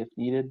the day if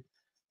needed,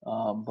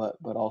 but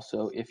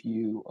also if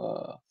you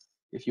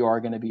are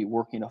going to be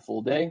working a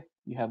full day,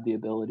 you have the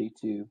ability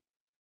to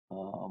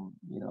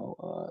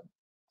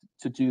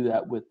do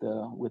that with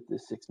the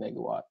 6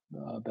 megawatt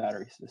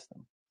battery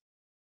system.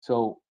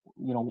 So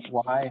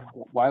why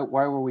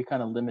were we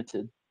kind of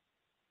limited?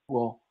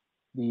 Well,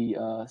 the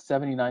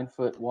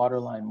 79-foot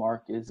waterline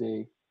mark is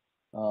a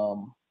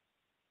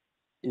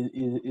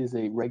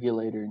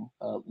regulator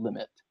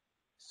limit.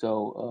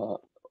 So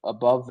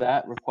above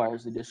that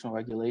requires additional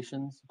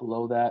regulations.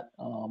 Below that,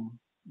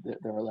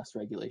 there are less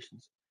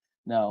regulations.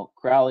 Now,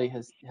 Crowley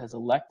has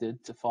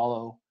elected to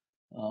follow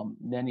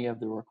many of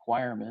the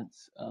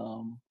requirements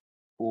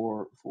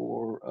for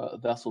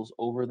vessels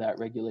over that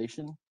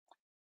regulation,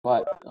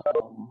 but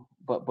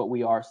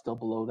we are still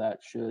below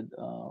that should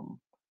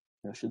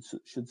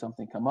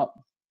something come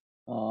up.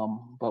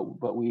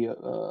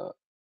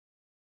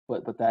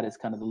 But that is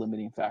kind of the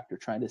limiting factor,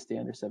 trying to stay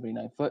under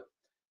 79 foot,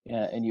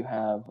 and you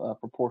have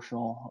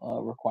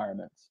proportional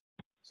requirements.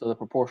 So the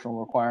proportional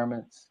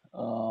requirements,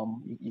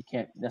 you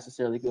can't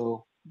necessarily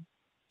go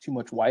too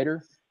much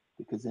wider,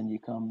 because then you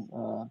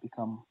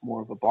become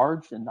more of a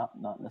barge and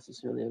not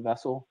necessarily a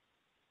vessel.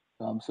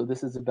 So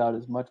this is about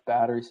as much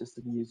battery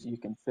system use you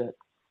can fit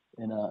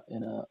in a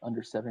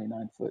under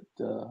 79 foot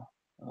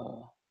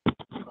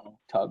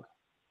tug.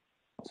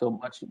 So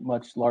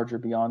much larger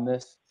beyond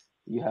this.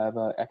 You have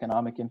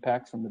economic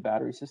impacts from the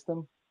battery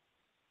system,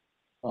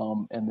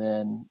 and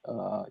then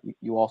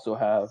you also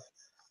have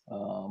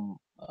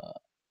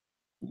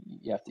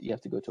you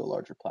have to go to a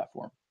larger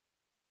platform.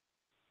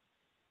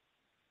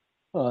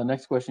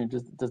 Next question: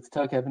 Does the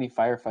tug have any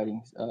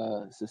firefighting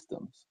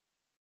systems?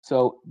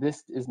 So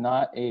this is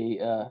not a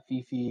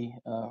FIFI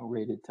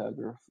rated tug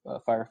or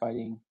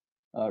firefighting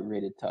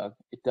rated tug.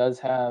 It does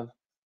have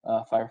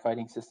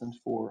firefighting systems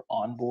for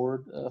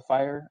onboard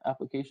fire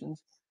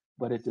applications,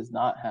 but it does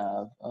not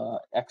have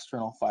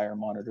external fire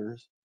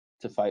monitors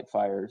to fight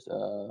fires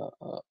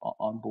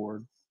on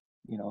board.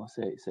 You know,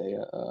 say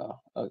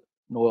an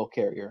oil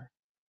carrier.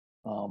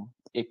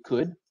 It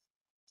could,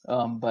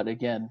 but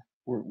again,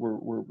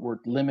 we're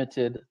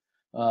limited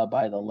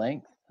by the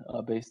length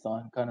based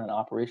on kind of an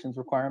operations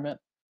requirement,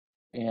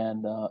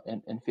 and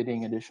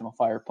fitting additional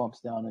fire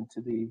pumps down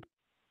into the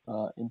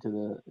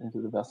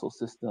vessel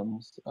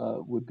systems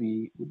would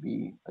be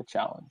a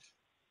challenge.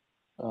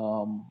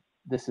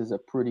 This is a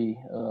pretty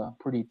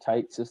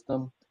tight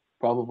system.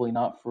 Probably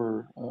not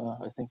for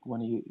I think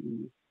one of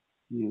you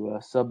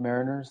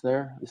submariners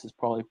there. This is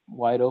probably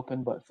wide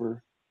open, but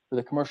for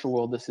the commercial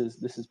world, this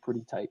is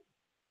pretty tight.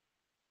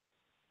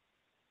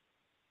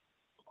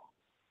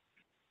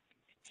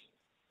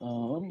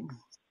 And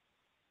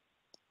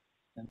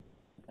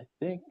I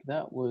think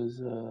that was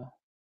the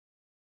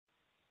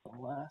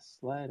last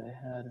slide I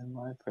had in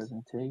my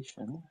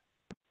presentation.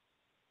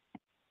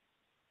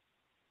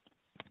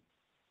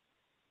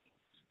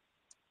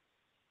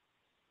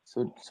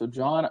 So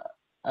John,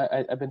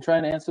 I've been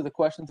trying to answer the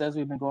questions as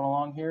we've been going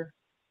along here.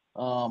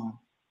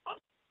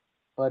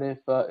 But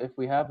if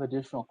we have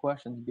additional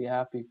questions, be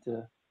happy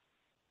to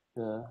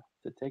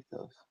take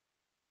those.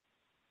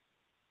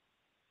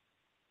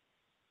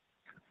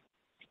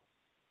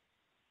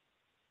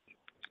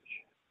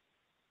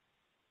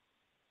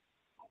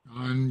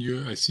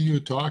 I see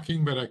you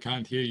talking, but I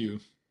can't hear you.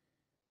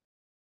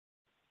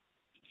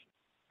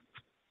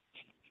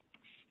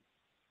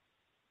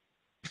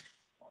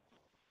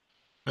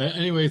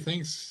 Anyway,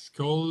 thanks,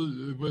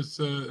 Cole. It was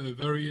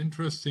very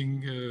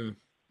interesting.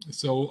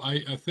 So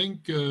I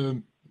think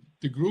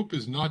the group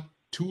is not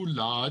too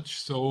large.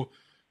 So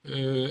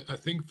I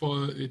think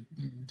for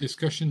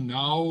discussion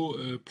now,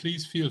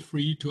 please feel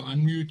free to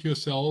unmute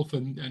yourself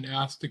and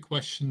ask the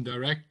question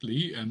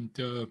directly. And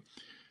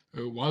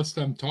whilst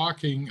I'm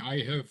talking,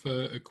 I have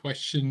a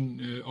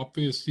question.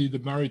 Obviously, the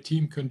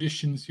maritime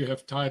conditions, you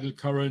have tidal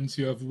currents,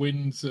 you have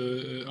winds,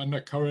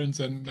 undercurrents,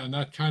 and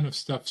that kind of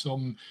stuff. So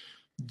I'm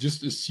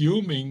just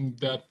assuming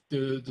that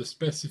the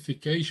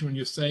specification, when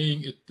you're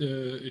saying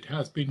it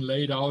has been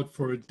laid out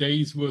for a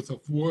day's worth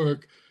of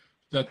work,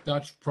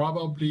 that's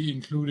probably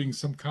including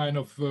some kind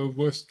of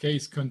worst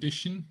case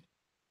condition.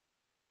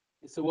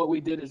 So what we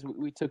did is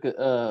we took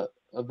a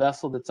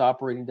vessel that's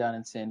operating down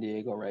in San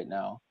Diego right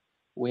now.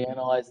 We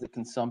analyzed the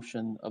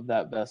consumption of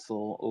that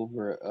vessel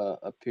over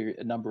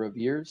a number of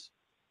years,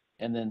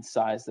 and then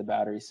sized the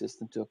battery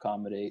system to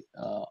accommodate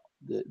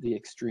the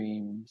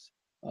extremes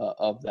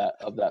of that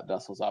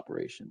vessel's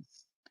operation.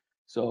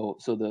 So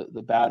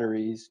the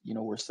batteries,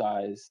 were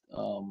sized,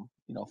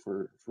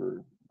 for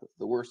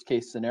the worst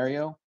case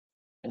scenario,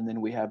 and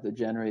then we have the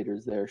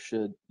generators there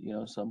should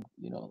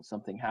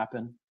something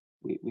happen.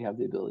 We have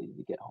the ability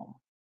to get home.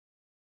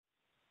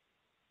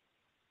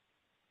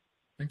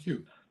 Thank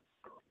you.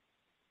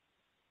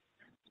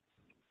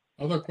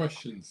 Other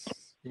questions?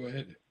 Go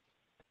ahead.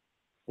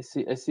 I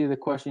see the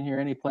question here.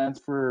 Any plans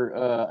for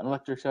an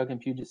electric tug in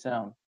Puget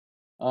Sound?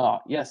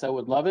 Yes, I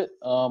would love it.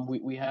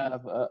 We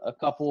have a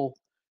couple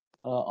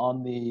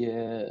on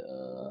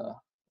the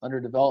under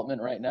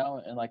development right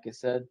now, and like I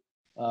said,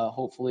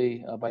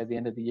 hopefully by the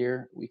end of the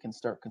year we can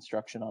start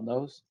construction on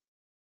those.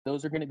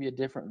 Those are going to be a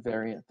different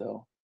variant,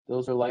 though.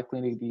 Those are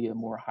likely to be a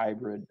more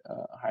hybrid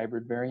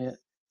variant,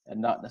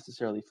 and not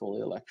necessarily fully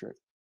electric.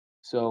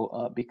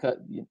 So because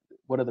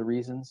what are the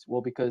reasons?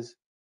 Well, because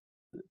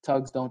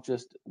tugs don't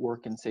just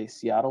work in, say,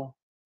 Seattle.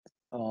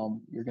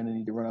 You're going to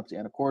need to run up to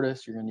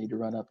Anacortes. You're going to need to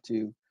run up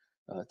to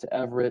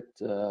Everett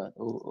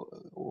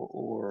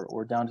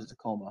or down to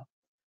Tacoma.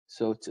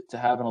 So to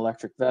have an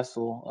electric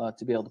vessel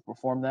to be able to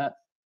perform that,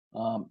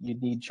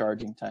 you'd need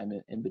charging time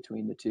in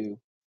between the two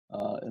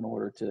in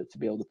order to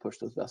be able to push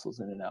those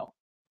vessels in and out.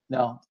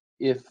 Now,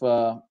 if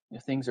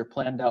things are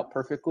planned out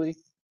perfectly,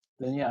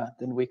 then yeah,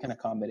 then we can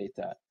accommodate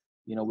that.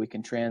 We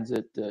can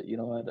transit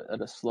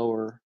at a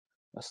slower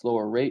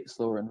rate,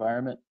 slower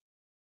environment,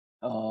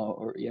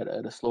 or yet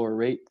at a slower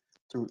rate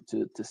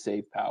to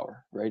save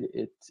power, right?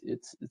 It's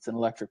an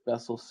electric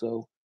vessel,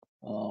 so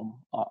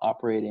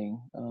operating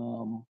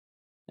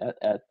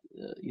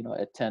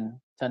at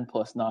 10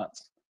 plus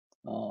knots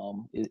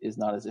is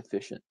not as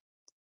efficient.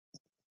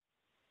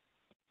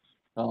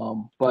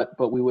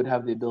 But we would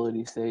have the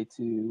ability, say,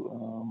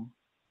 to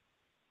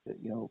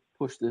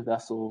push the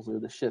vessels or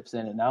the ships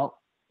in and out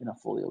in a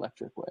fully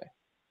electric way.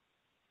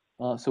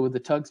 So would the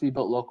tugs be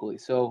built locally?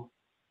 So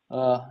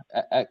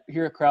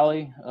here at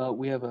Crowley,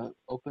 we have an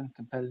open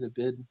competitive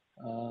bid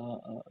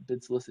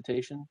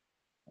solicitation.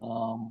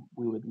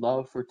 We would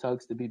love for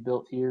tugs to be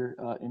built here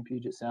in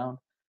Puget Sound.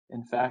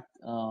 In fact,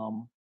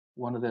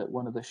 one of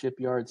the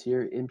shipyards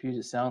here in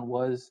Puget Sound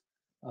was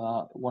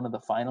one of the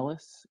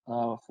finalists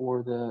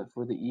for the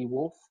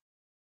eWolf.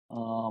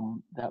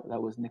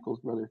 That was Nichols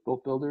Brothers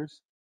Boat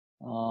Builders.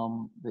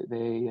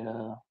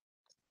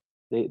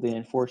 They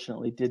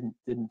unfortunately didn't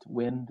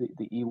win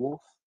the eWolf,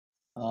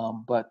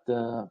 but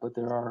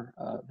there are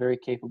very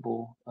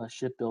capable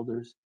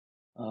shipbuilders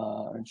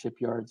and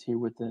shipyards here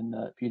within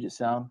Puget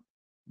Sound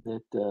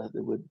that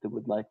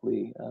would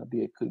likely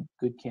be a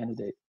good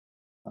candidate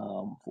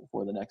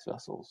for the next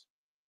vessels.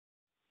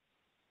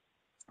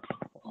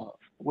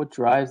 What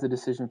drives the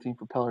decision between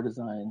propeller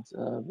designs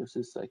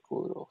versus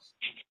cycloidals?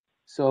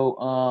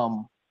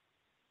 So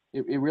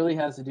it really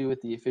has to do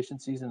with the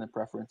efficiencies and the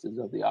preferences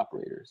of the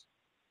operators.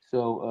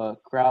 So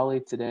Crowley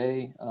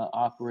today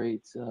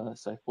operates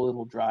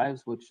cycloidal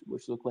drives, which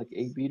look like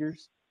egg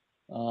beaters.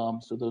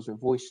 So those are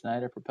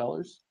Voith-Schneider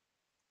propellers,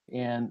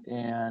 and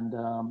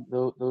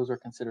those are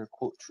considered,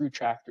 quote, true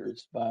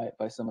tractors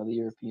by some of the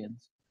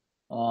Europeans.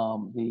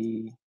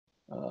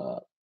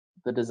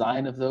 The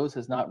design of those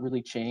has not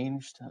really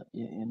changed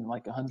in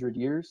like 100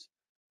 years,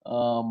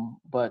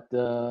 but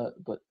they're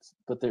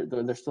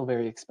still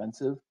very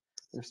expensive.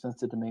 They're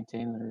expensive to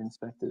maintain, and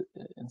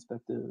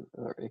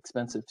they're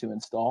expensive to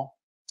install.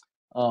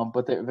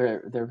 But they're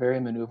very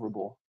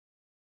maneuverable.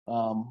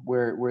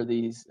 Where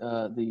these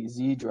the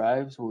Z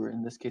drives, where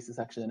in this case it's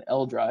actually an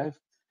L drive,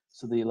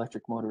 so the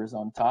electric motor is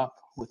on top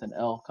with an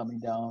L coming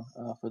down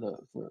for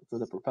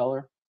the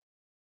propeller.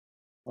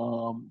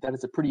 That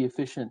is a pretty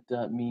efficient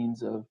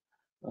means of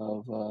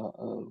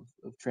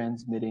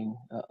transmitting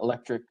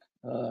electric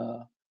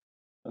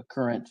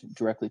current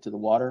directly to the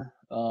water.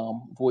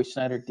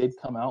 Voith-Schneider did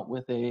come out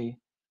with an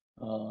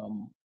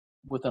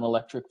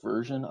electric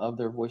version of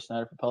their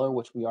Voith-Schneider propeller,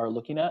 which we are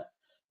looking at.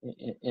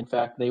 In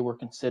fact, they were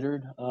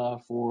considered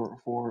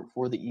for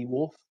the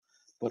eWolf,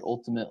 but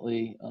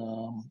ultimately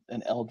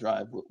an L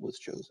drive was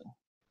chosen.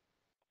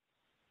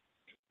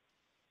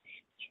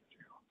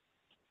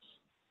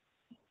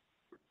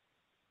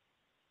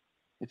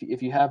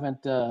 If you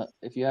haven't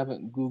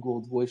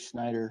Googled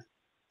Voith-Schneider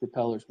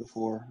propellers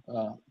before,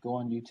 go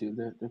on YouTube.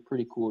 They're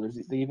pretty cool.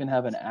 They even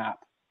have an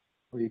app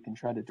where you can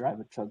try to drive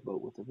a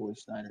tugboat with a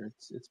Voith-Schneider.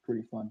 It's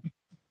pretty fun.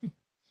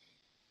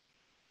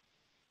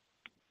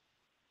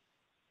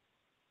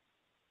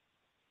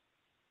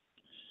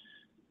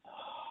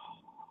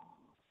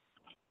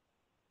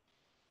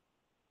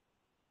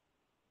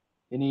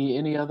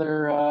 Any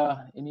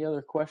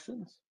other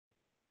questions?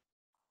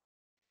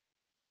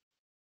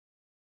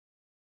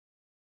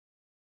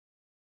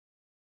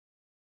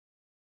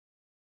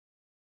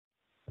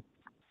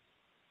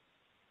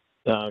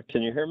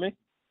 Can you hear me?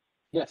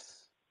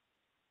 Yes.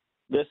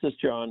 This is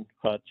John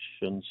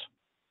Hutchins.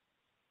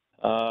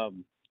 I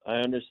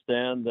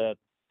understand that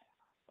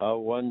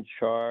one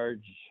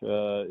charge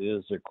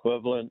is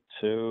equivalent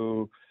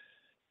to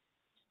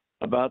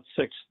about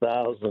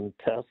 6,000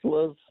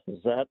 Teslas.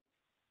 Is that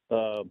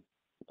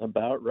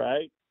about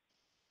right?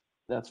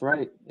 That's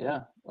right.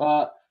 Yeah.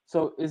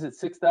 So is it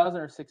 6,000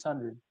 or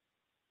 600?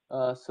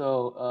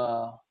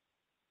 So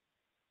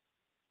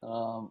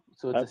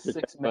it's a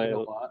 6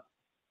 megawatt.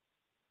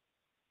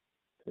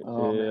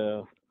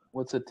 Yeah.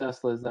 What's a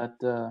Tesla? Is that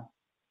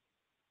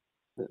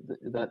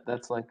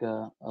that's like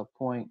a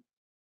 0.1,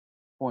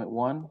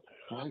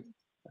 right?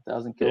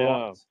 1,000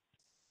 kilowatts.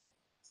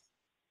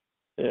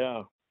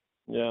 Yeah.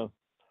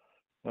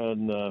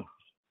 And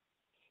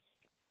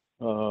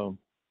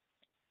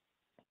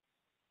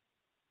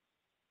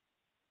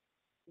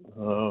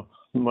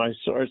my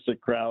source at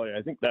Crowley,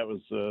 I think that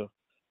was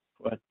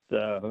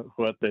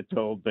what they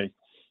told me.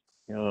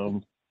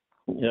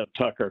 Yeah,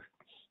 Tucker,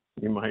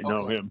 you might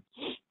know him.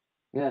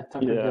 Yeah,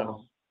 Tucker.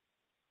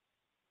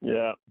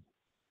 Yeah.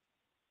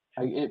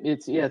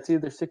 It's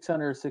either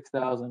 600 or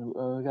 6,000.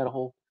 We got a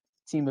whole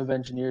team of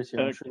engineers here.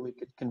 I'm sure we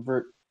could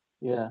convert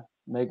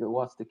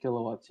megawatts to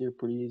kilowatts here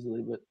pretty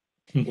easily. But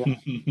yeah.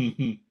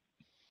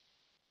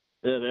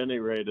 At any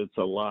rate, it's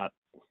a lot.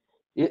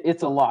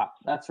 It's a lot.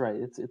 That's right.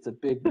 It's a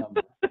big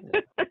number.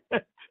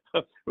 Yeah.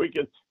 We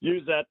can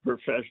use that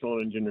professional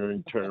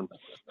engineering term.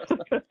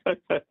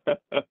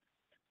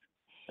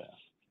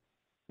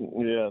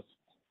 Yes.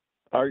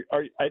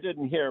 I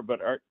didn't hear,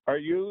 but are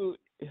you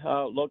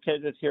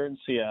located here in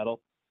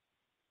Seattle?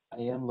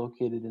 I am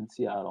located in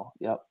Seattle.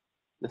 Yep.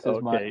 This is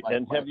okay.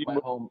 my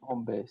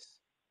home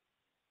base.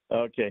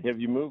 Okay. Have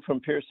you moved from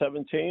Pier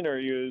 17, or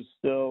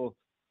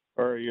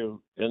are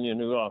you in your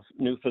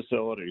new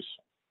facilities?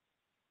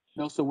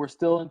 No, so we're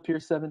still in Pier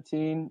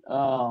 17,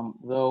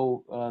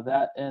 though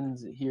that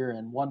ends here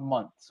in 1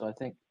 month. So I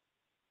think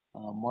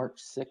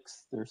March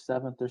 6th or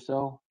 7th or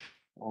so,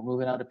 we're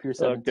moving out of Pier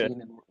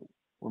 17, and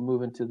we're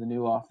moving to the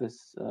new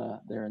office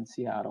there in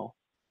Seattle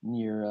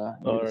near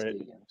the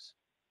stadiums.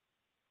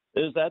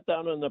 Is that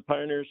down in the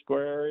Pioneer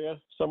Square area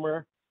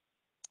somewhere?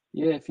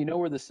 Yeah, if you know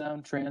where the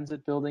Sound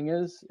Transit building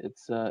is,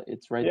 it's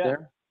right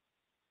there.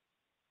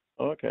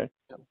 Okay.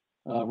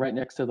 Right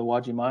next to the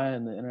Wajimaya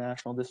in the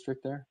International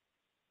District there.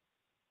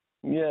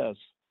 Yes.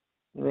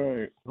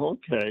 Right.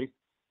 Okay.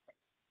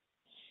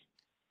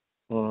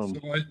 So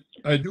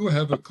I do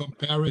have a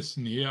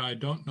comparison here. I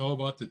don't know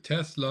about the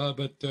Tesla,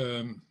 but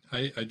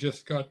I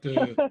just got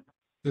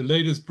the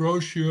latest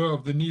brochure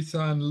of the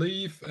Nissan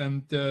Leaf,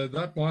 and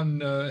that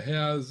one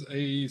has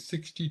a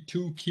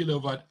 62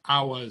 kilowatt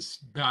hours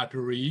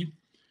battery.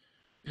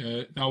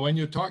 Now, when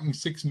you're talking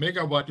 6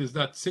 megawatt, is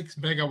that 6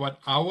 megawatt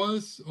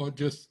hours or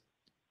just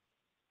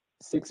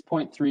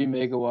 6.3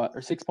 megawatt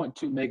or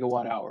 6.2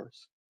 megawatt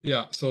hours?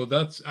 Yeah, so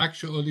that's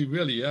actually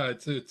really, yeah,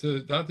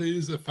 that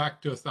is a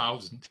factor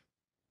 1,000.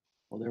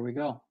 Well, there we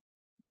go.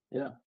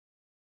 Yeah.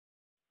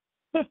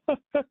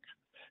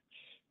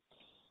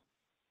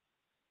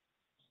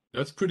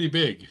 That's pretty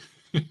big.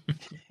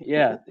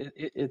 Yeah,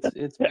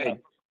 it's Yeah.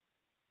 big.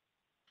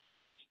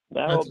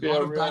 That'll That's a be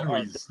lot a of real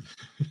batteries.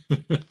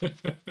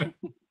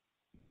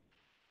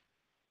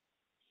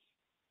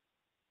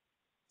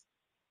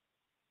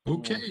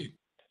 Okay.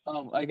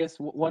 I guess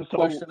one So,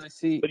 question I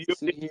see will you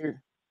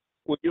here.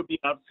 will you be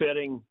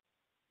outfitting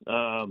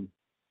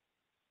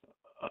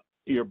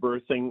your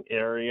berthing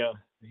area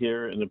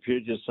here in the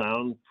Puget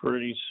Sound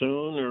pretty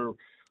soon, or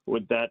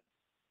would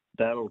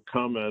that'll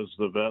come as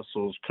the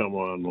vessels come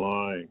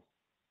online?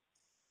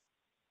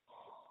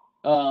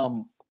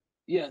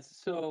 Yes,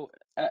 so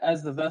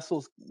as the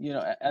vessels,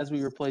 as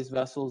we replace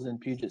vessels in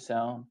Puget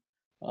Sound,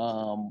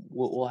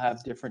 we'll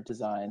have different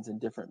designs and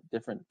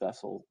different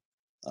vessel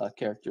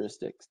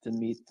characteristics to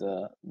meet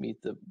the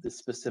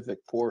specific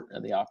port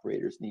and the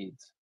operator's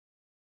needs.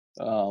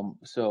 So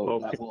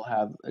Okay. we'll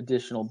have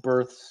additional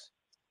berths,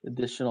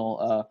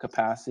 additional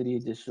capacity,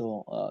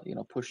 additional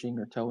pushing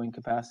or towing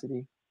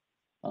capacity,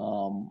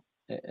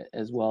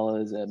 as well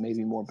as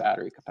maybe more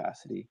battery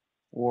capacity,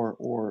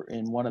 or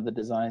in one of the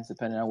designs,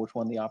 depending on which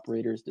one the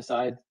operators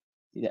decide,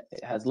 it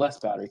has less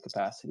battery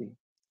capacity.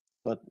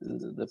 But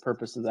the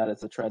purpose of that is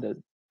to try to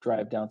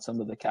drive down some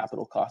of the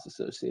capital costs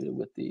associated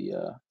with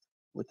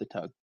the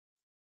tug.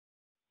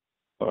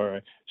 All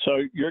right.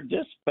 So you're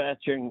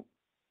dispatching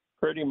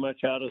pretty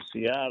much out of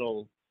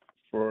Seattle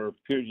for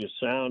Puget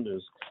Sound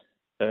is,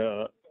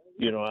 out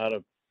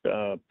of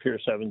Pier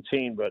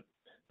 17, but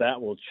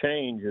that will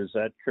change. Is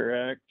that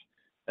correct?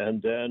 And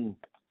then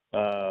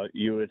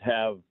you would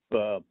have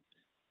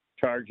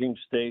charging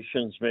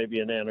stations, maybe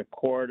in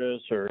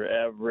Anacortes or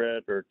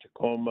Everett or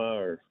Tacoma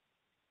or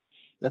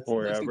That's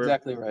wherever.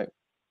 exactly right.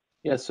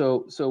 Yeah,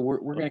 so we're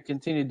going to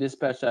continue to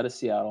dispatch out of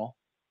Seattle.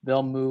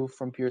 They'll move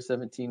from Pier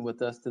 17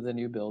 with us to the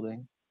new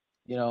building.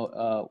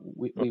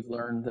 We've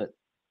learned that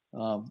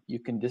you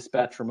can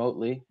dispatch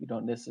remotely. You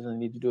don't necessarily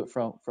need to do it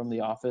from the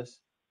office.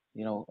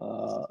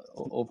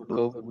 Over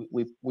COVID,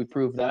 we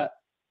proved that.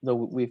 Though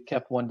we've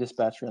kept one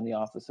dispatcher in the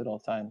office at all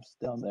times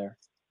down there.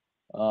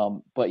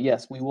 But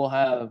yes, we will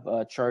have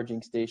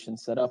charging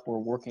stations set up. We're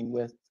working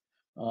with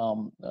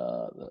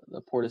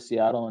the Port of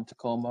Seattle and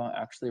Tacoma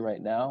actually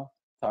right now,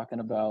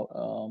 talking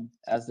about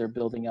as they're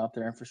building out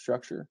their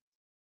infrastructure.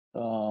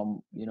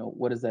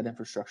 What does that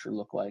infrastructure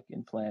look like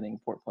in planning,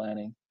 port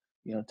planning,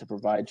 to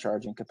provide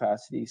charging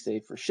capacity, say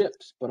for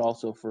ships, but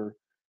also for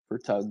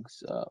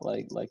tugs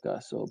like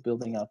us. So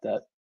building out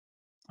that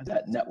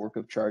network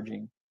of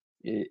charging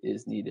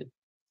is needed.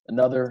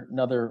 Another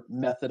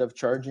method of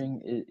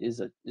charging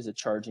is a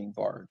charging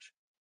barge.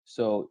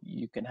 So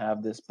you can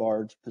have this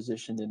barge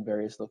positioned in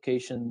various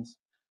locations,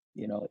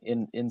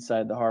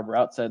 inside the harbor,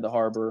 outside the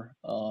harbor,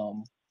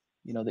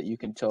 that you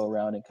can tow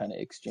around and kind of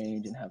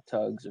exchange and have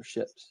tugs or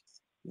ships,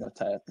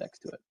 tie up next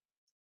to it.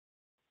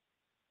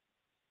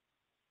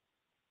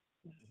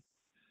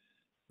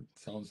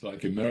 Sounds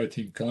like a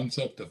maritime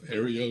concept of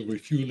aerial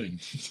refueling.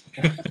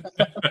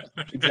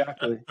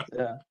 Exactly.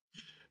 Yeah.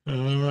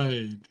 All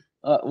right.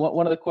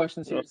 One of the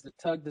questions here is the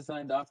tug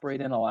designed to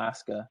operate in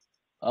Alaska.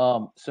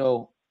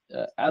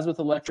 As with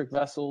electric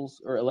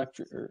vessels or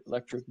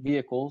electric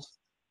vehicles,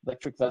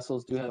 electric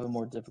vessels do have a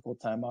more difficult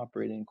time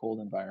operating in cold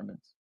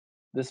environments.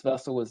 This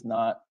vessel was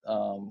not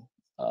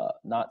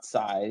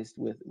sized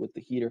with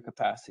the heater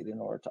capacity in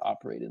order to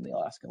operate in the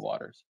Alaskan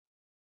waters.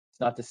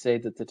 It's not to say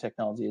that the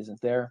technology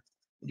isn't there.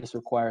 It just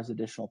requires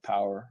additional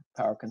power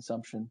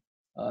consumption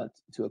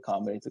to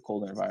accommodate the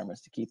colder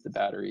environments to keep the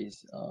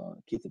batteries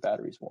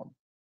warm.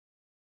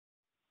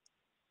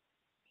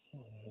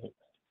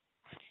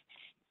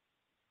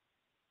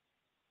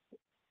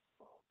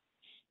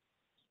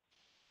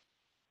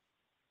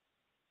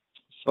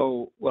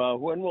 So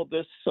when will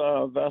this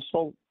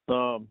vessel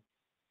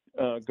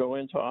go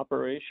into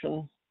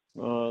operation,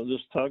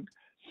 this tug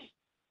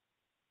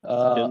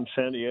in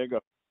San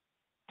Diego?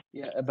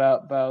 Yeah,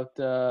 about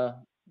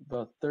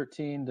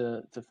 13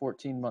 to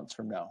 14 months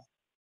from now.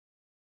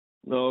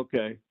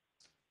 Okay.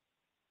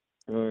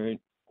 All right.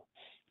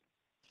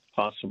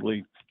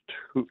 Possibly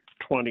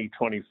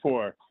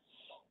 2024.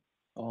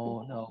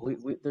 Oh no,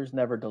 there's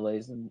never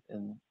delays in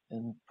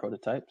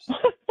prototypes.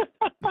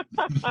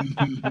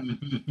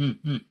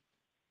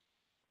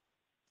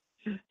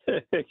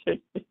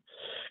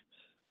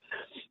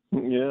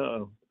 Yeah.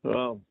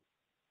 Well,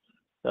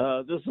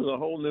 this is a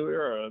whole new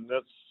era, and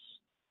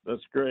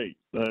that's great.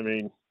 I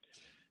mean,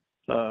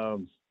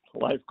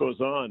 life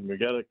goes on. We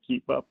got to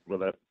keep up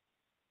with it.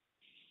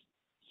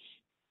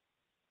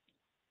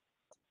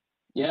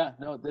 Yeah,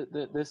 no,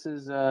 this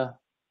is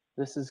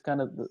this is kind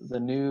of the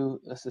new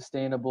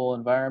sustainable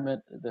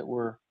environment that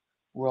we're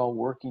all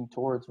working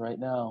towards right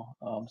now.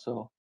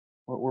 So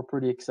we're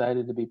pretty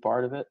excited to be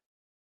part of it.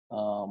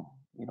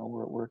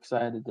 We're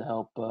excited to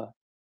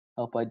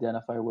help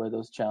identify where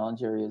those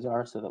challenge areas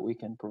are so that we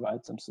can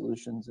provide some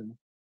solutions and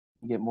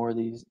get more of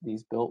these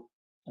built.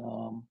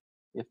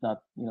 If not,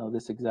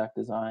 this exact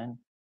design,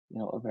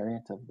 a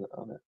variant of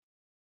it.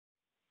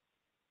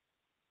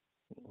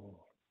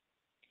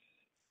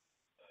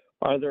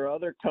 Are there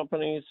other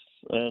companies,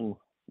 and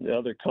the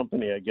other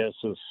company, I guess,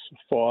 is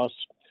Foss?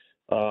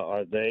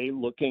 Are they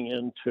looking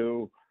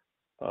into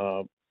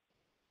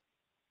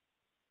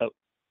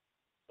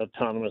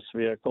autonomous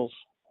vehicles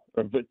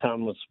or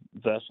autonomous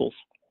vessels?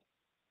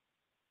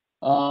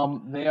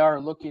 They are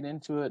looking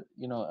into it,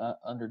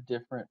 under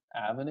different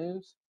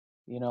avenues.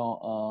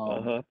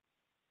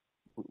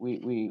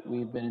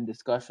 We've been in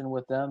discussion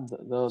with them,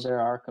 though they're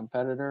our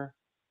competitor.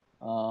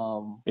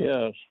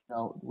 Yes.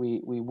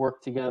 We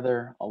work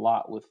together a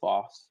lot with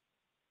Foss.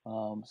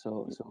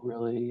 So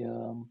really,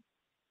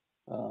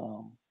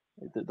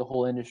 the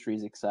whole industry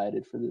is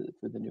excited for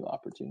the new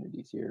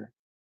opportunities here,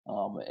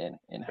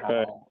 and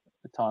how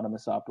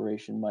autonomous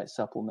operation might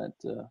supplement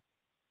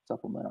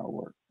our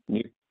work.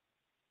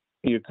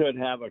 You could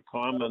have a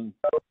common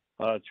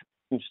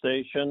charging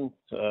station,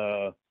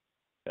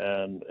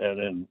 and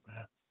then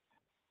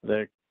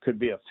there could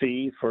be a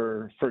fee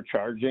for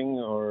charging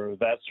or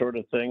that sort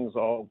of things.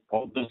 All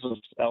business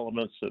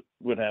elements that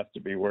would have to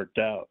be worked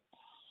out.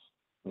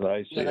 As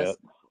I see it.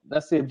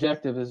 That's the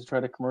objective, is to try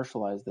to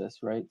commercialize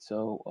this, right?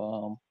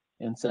 So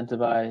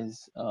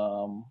incentivize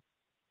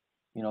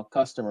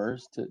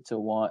customers to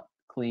want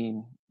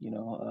clean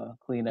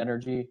clean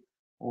energy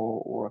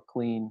or a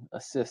clean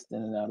assist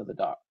in and out of the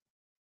dock.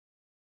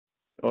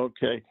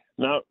 Okay.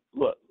 Now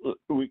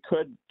we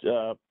could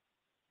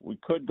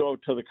go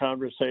to the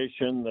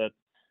conversation that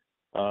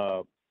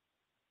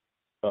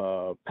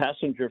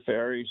passenger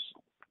ferries,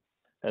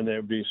 and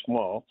they'd be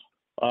small,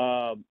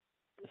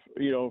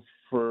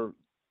 for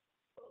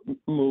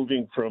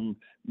moving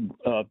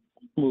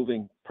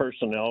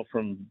personnel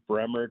from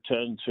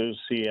Bremerton to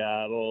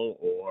Seattle,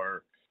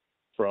 or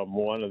from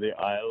one of the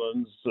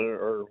islands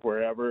or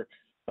wherever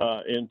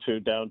into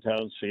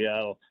downtown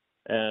Seattle.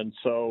 And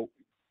so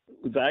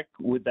would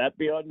that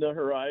be on the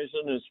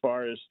horizon as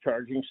far as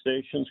charging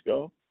stations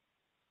go?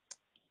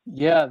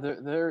 Yeah,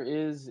 there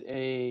is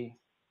a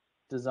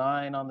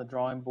design on the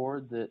drawing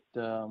board that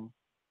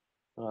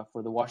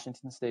for the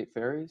Washington State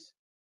ferries.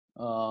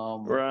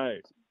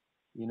 Right.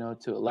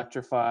 To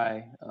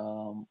electrify,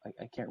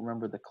 I can't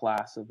remember the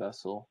class of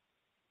vessel,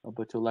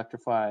 but to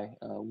electrify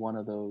one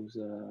of those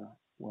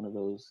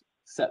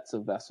sets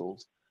of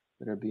vessels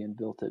that are being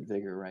built at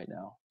Vigor right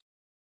now.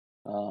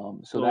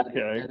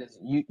 That is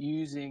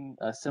using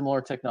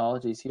similar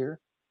technologies here.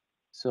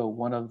 So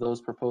one of those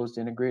proposed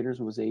integrators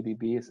was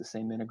ABB. It's the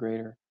same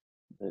integrator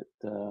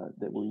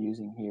that we're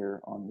using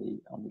here on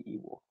the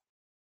eWolf.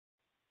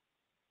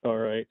 All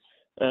right,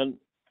 and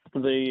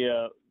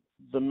the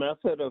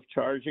method of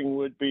charging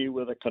would be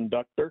with a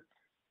conductor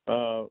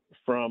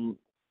from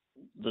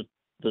the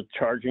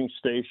charging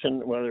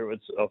station, whether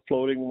it's a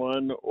floating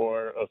one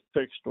or a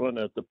fixed one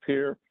at the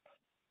pier.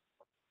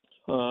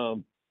 I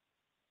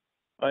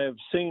have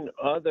seen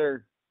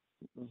other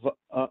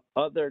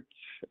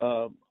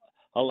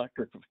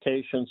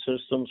electrification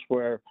systems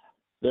where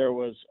there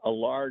was a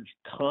large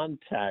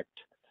contact,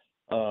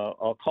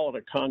 I'll call it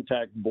a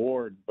contact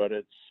board, but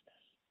it's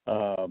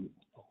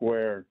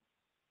where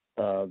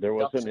there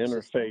was an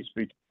interface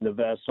between the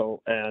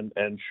vessel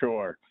and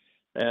shore.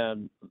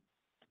 And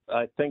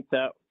I think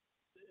that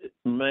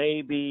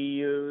may be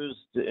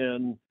used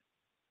in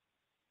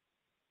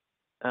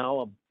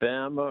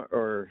Alabama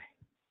or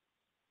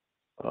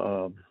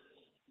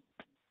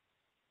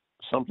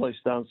someplace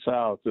down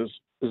south. Is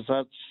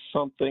that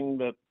something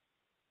that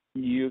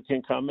you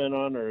can comment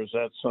on, or is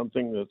that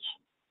something that's,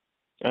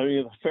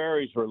 the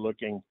ferries were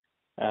looking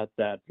at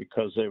that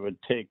because they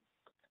would take,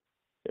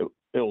 it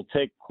will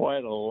take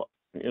quite a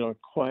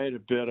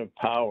bit of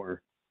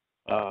power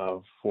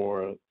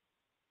for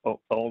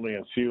only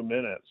a few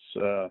minutes,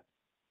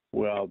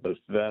 while the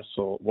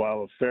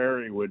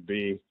ferry would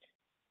be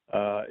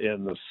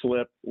in the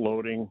slip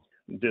loading,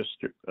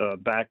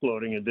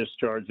 backloading and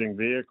discharging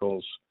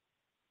vehicles.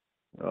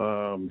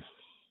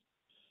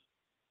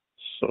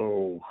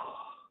 So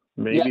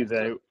maybe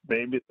the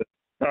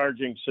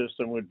charging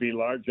system would be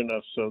large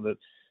enough so that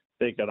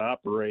they could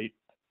operate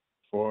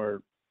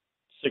for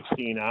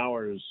 16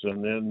 hours,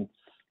 and then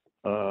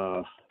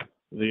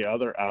the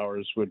other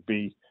hours would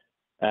be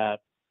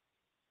at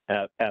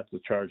the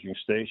charging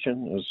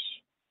station.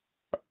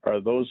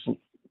 Are those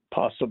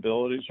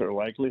possibilities or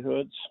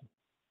likelihoods?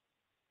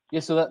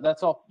 Yeah, so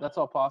that's all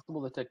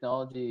possible. The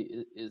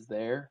technology is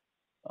there.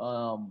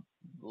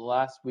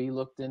 Last we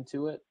looked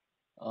into it,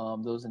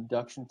 those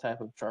induction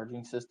type of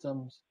charging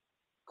systems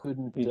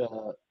couldn't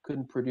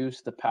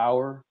produce the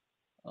power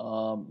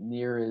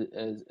near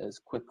as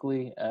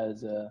quickly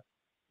as a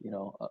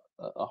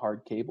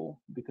hard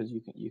cable, because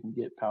you can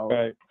get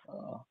power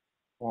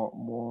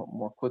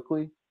more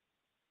quickly.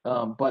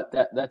 But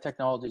that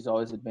technology is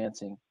always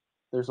advancing.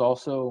 There's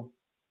also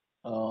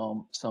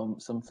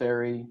some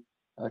ferry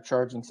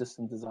charging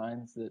system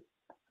designs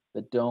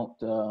that don't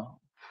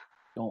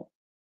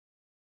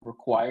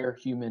require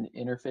human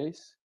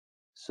interface,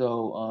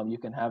 so you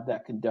can have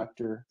that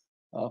conductor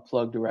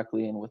plugged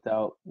directly in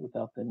without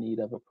the need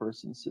of a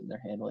person sitting there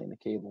handling the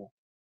cable.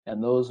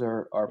 And those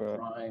are Right.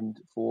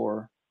 primed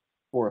for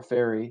a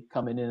ferry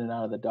coming in and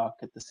out of the dock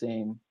at the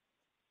same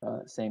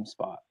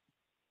spot.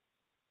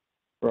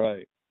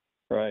 Right.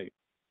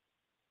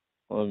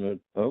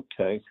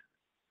 Okay.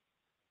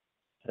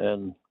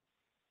 And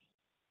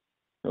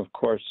of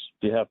course,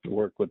 you have to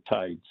work with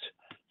tides.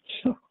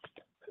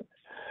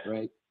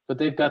 Right. But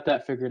they've got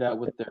that figured out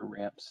with their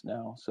ramps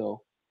now.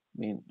 So, I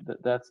mean,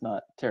 that's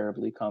not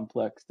terribly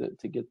complex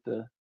to get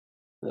the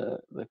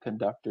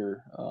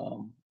conductor,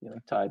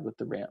 tied with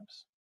the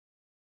ramps.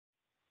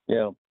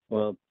 Yeah.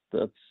 Well,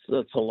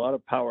 that's a lot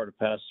of power to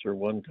pass through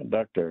one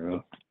conductor.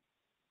 Huh?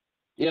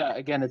 Yeah.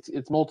 Again,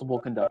 it's multiple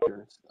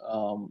conductors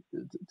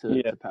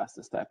to pass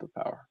this type of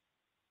power.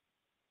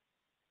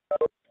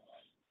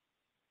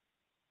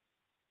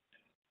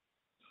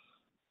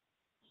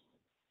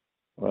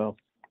 Well,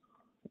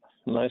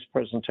 nice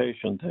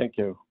presentation. Thank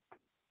you.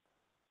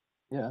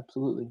 Yeah,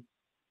 absolutely.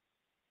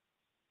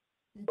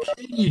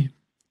 Okay.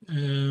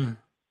 I'm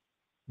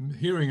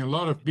hearing a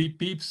lot of beep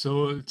beeps,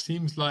 so it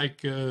seems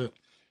like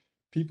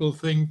people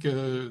think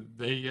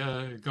they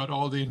got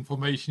all the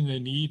information they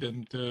need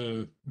and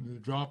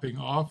dropping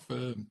off.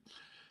 Let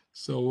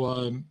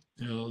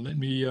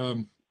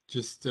me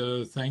just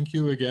thank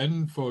you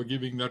again for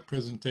giving that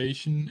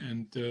presentation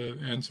and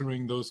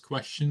answering those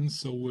questions.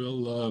 So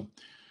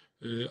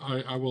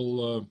I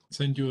will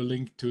send you a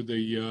link to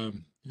the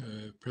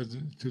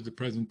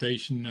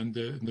presentation and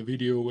the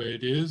video where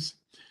it is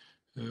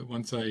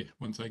once I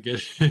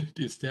get it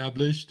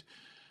established.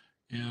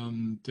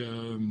 And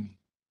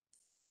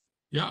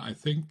yeah, I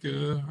think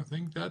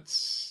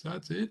that's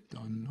it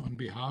on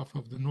behalf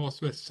of the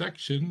Northwest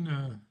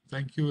section.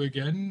 Thank you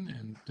again,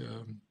 and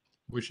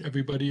wish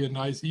everybody a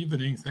nice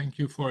evening. Thank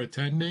you for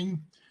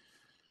attending.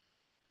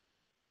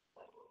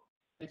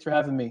 Thanks for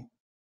having me.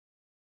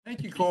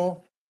 Thank you,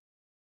 Cole.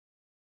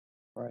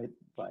 All right.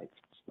 Bye.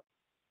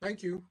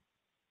 Thank you.